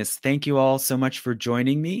for doing this. Thank you all so much for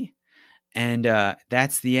joining me. And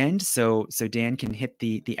that's the end. So Dan can hit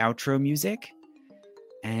the outro music,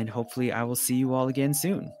 and hopefully I will see you all again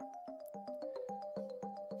soon.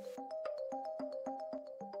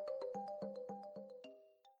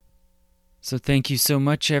 So thank you so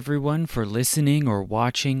much, everyone, for listening or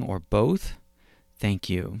watching or both. Thank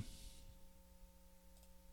you.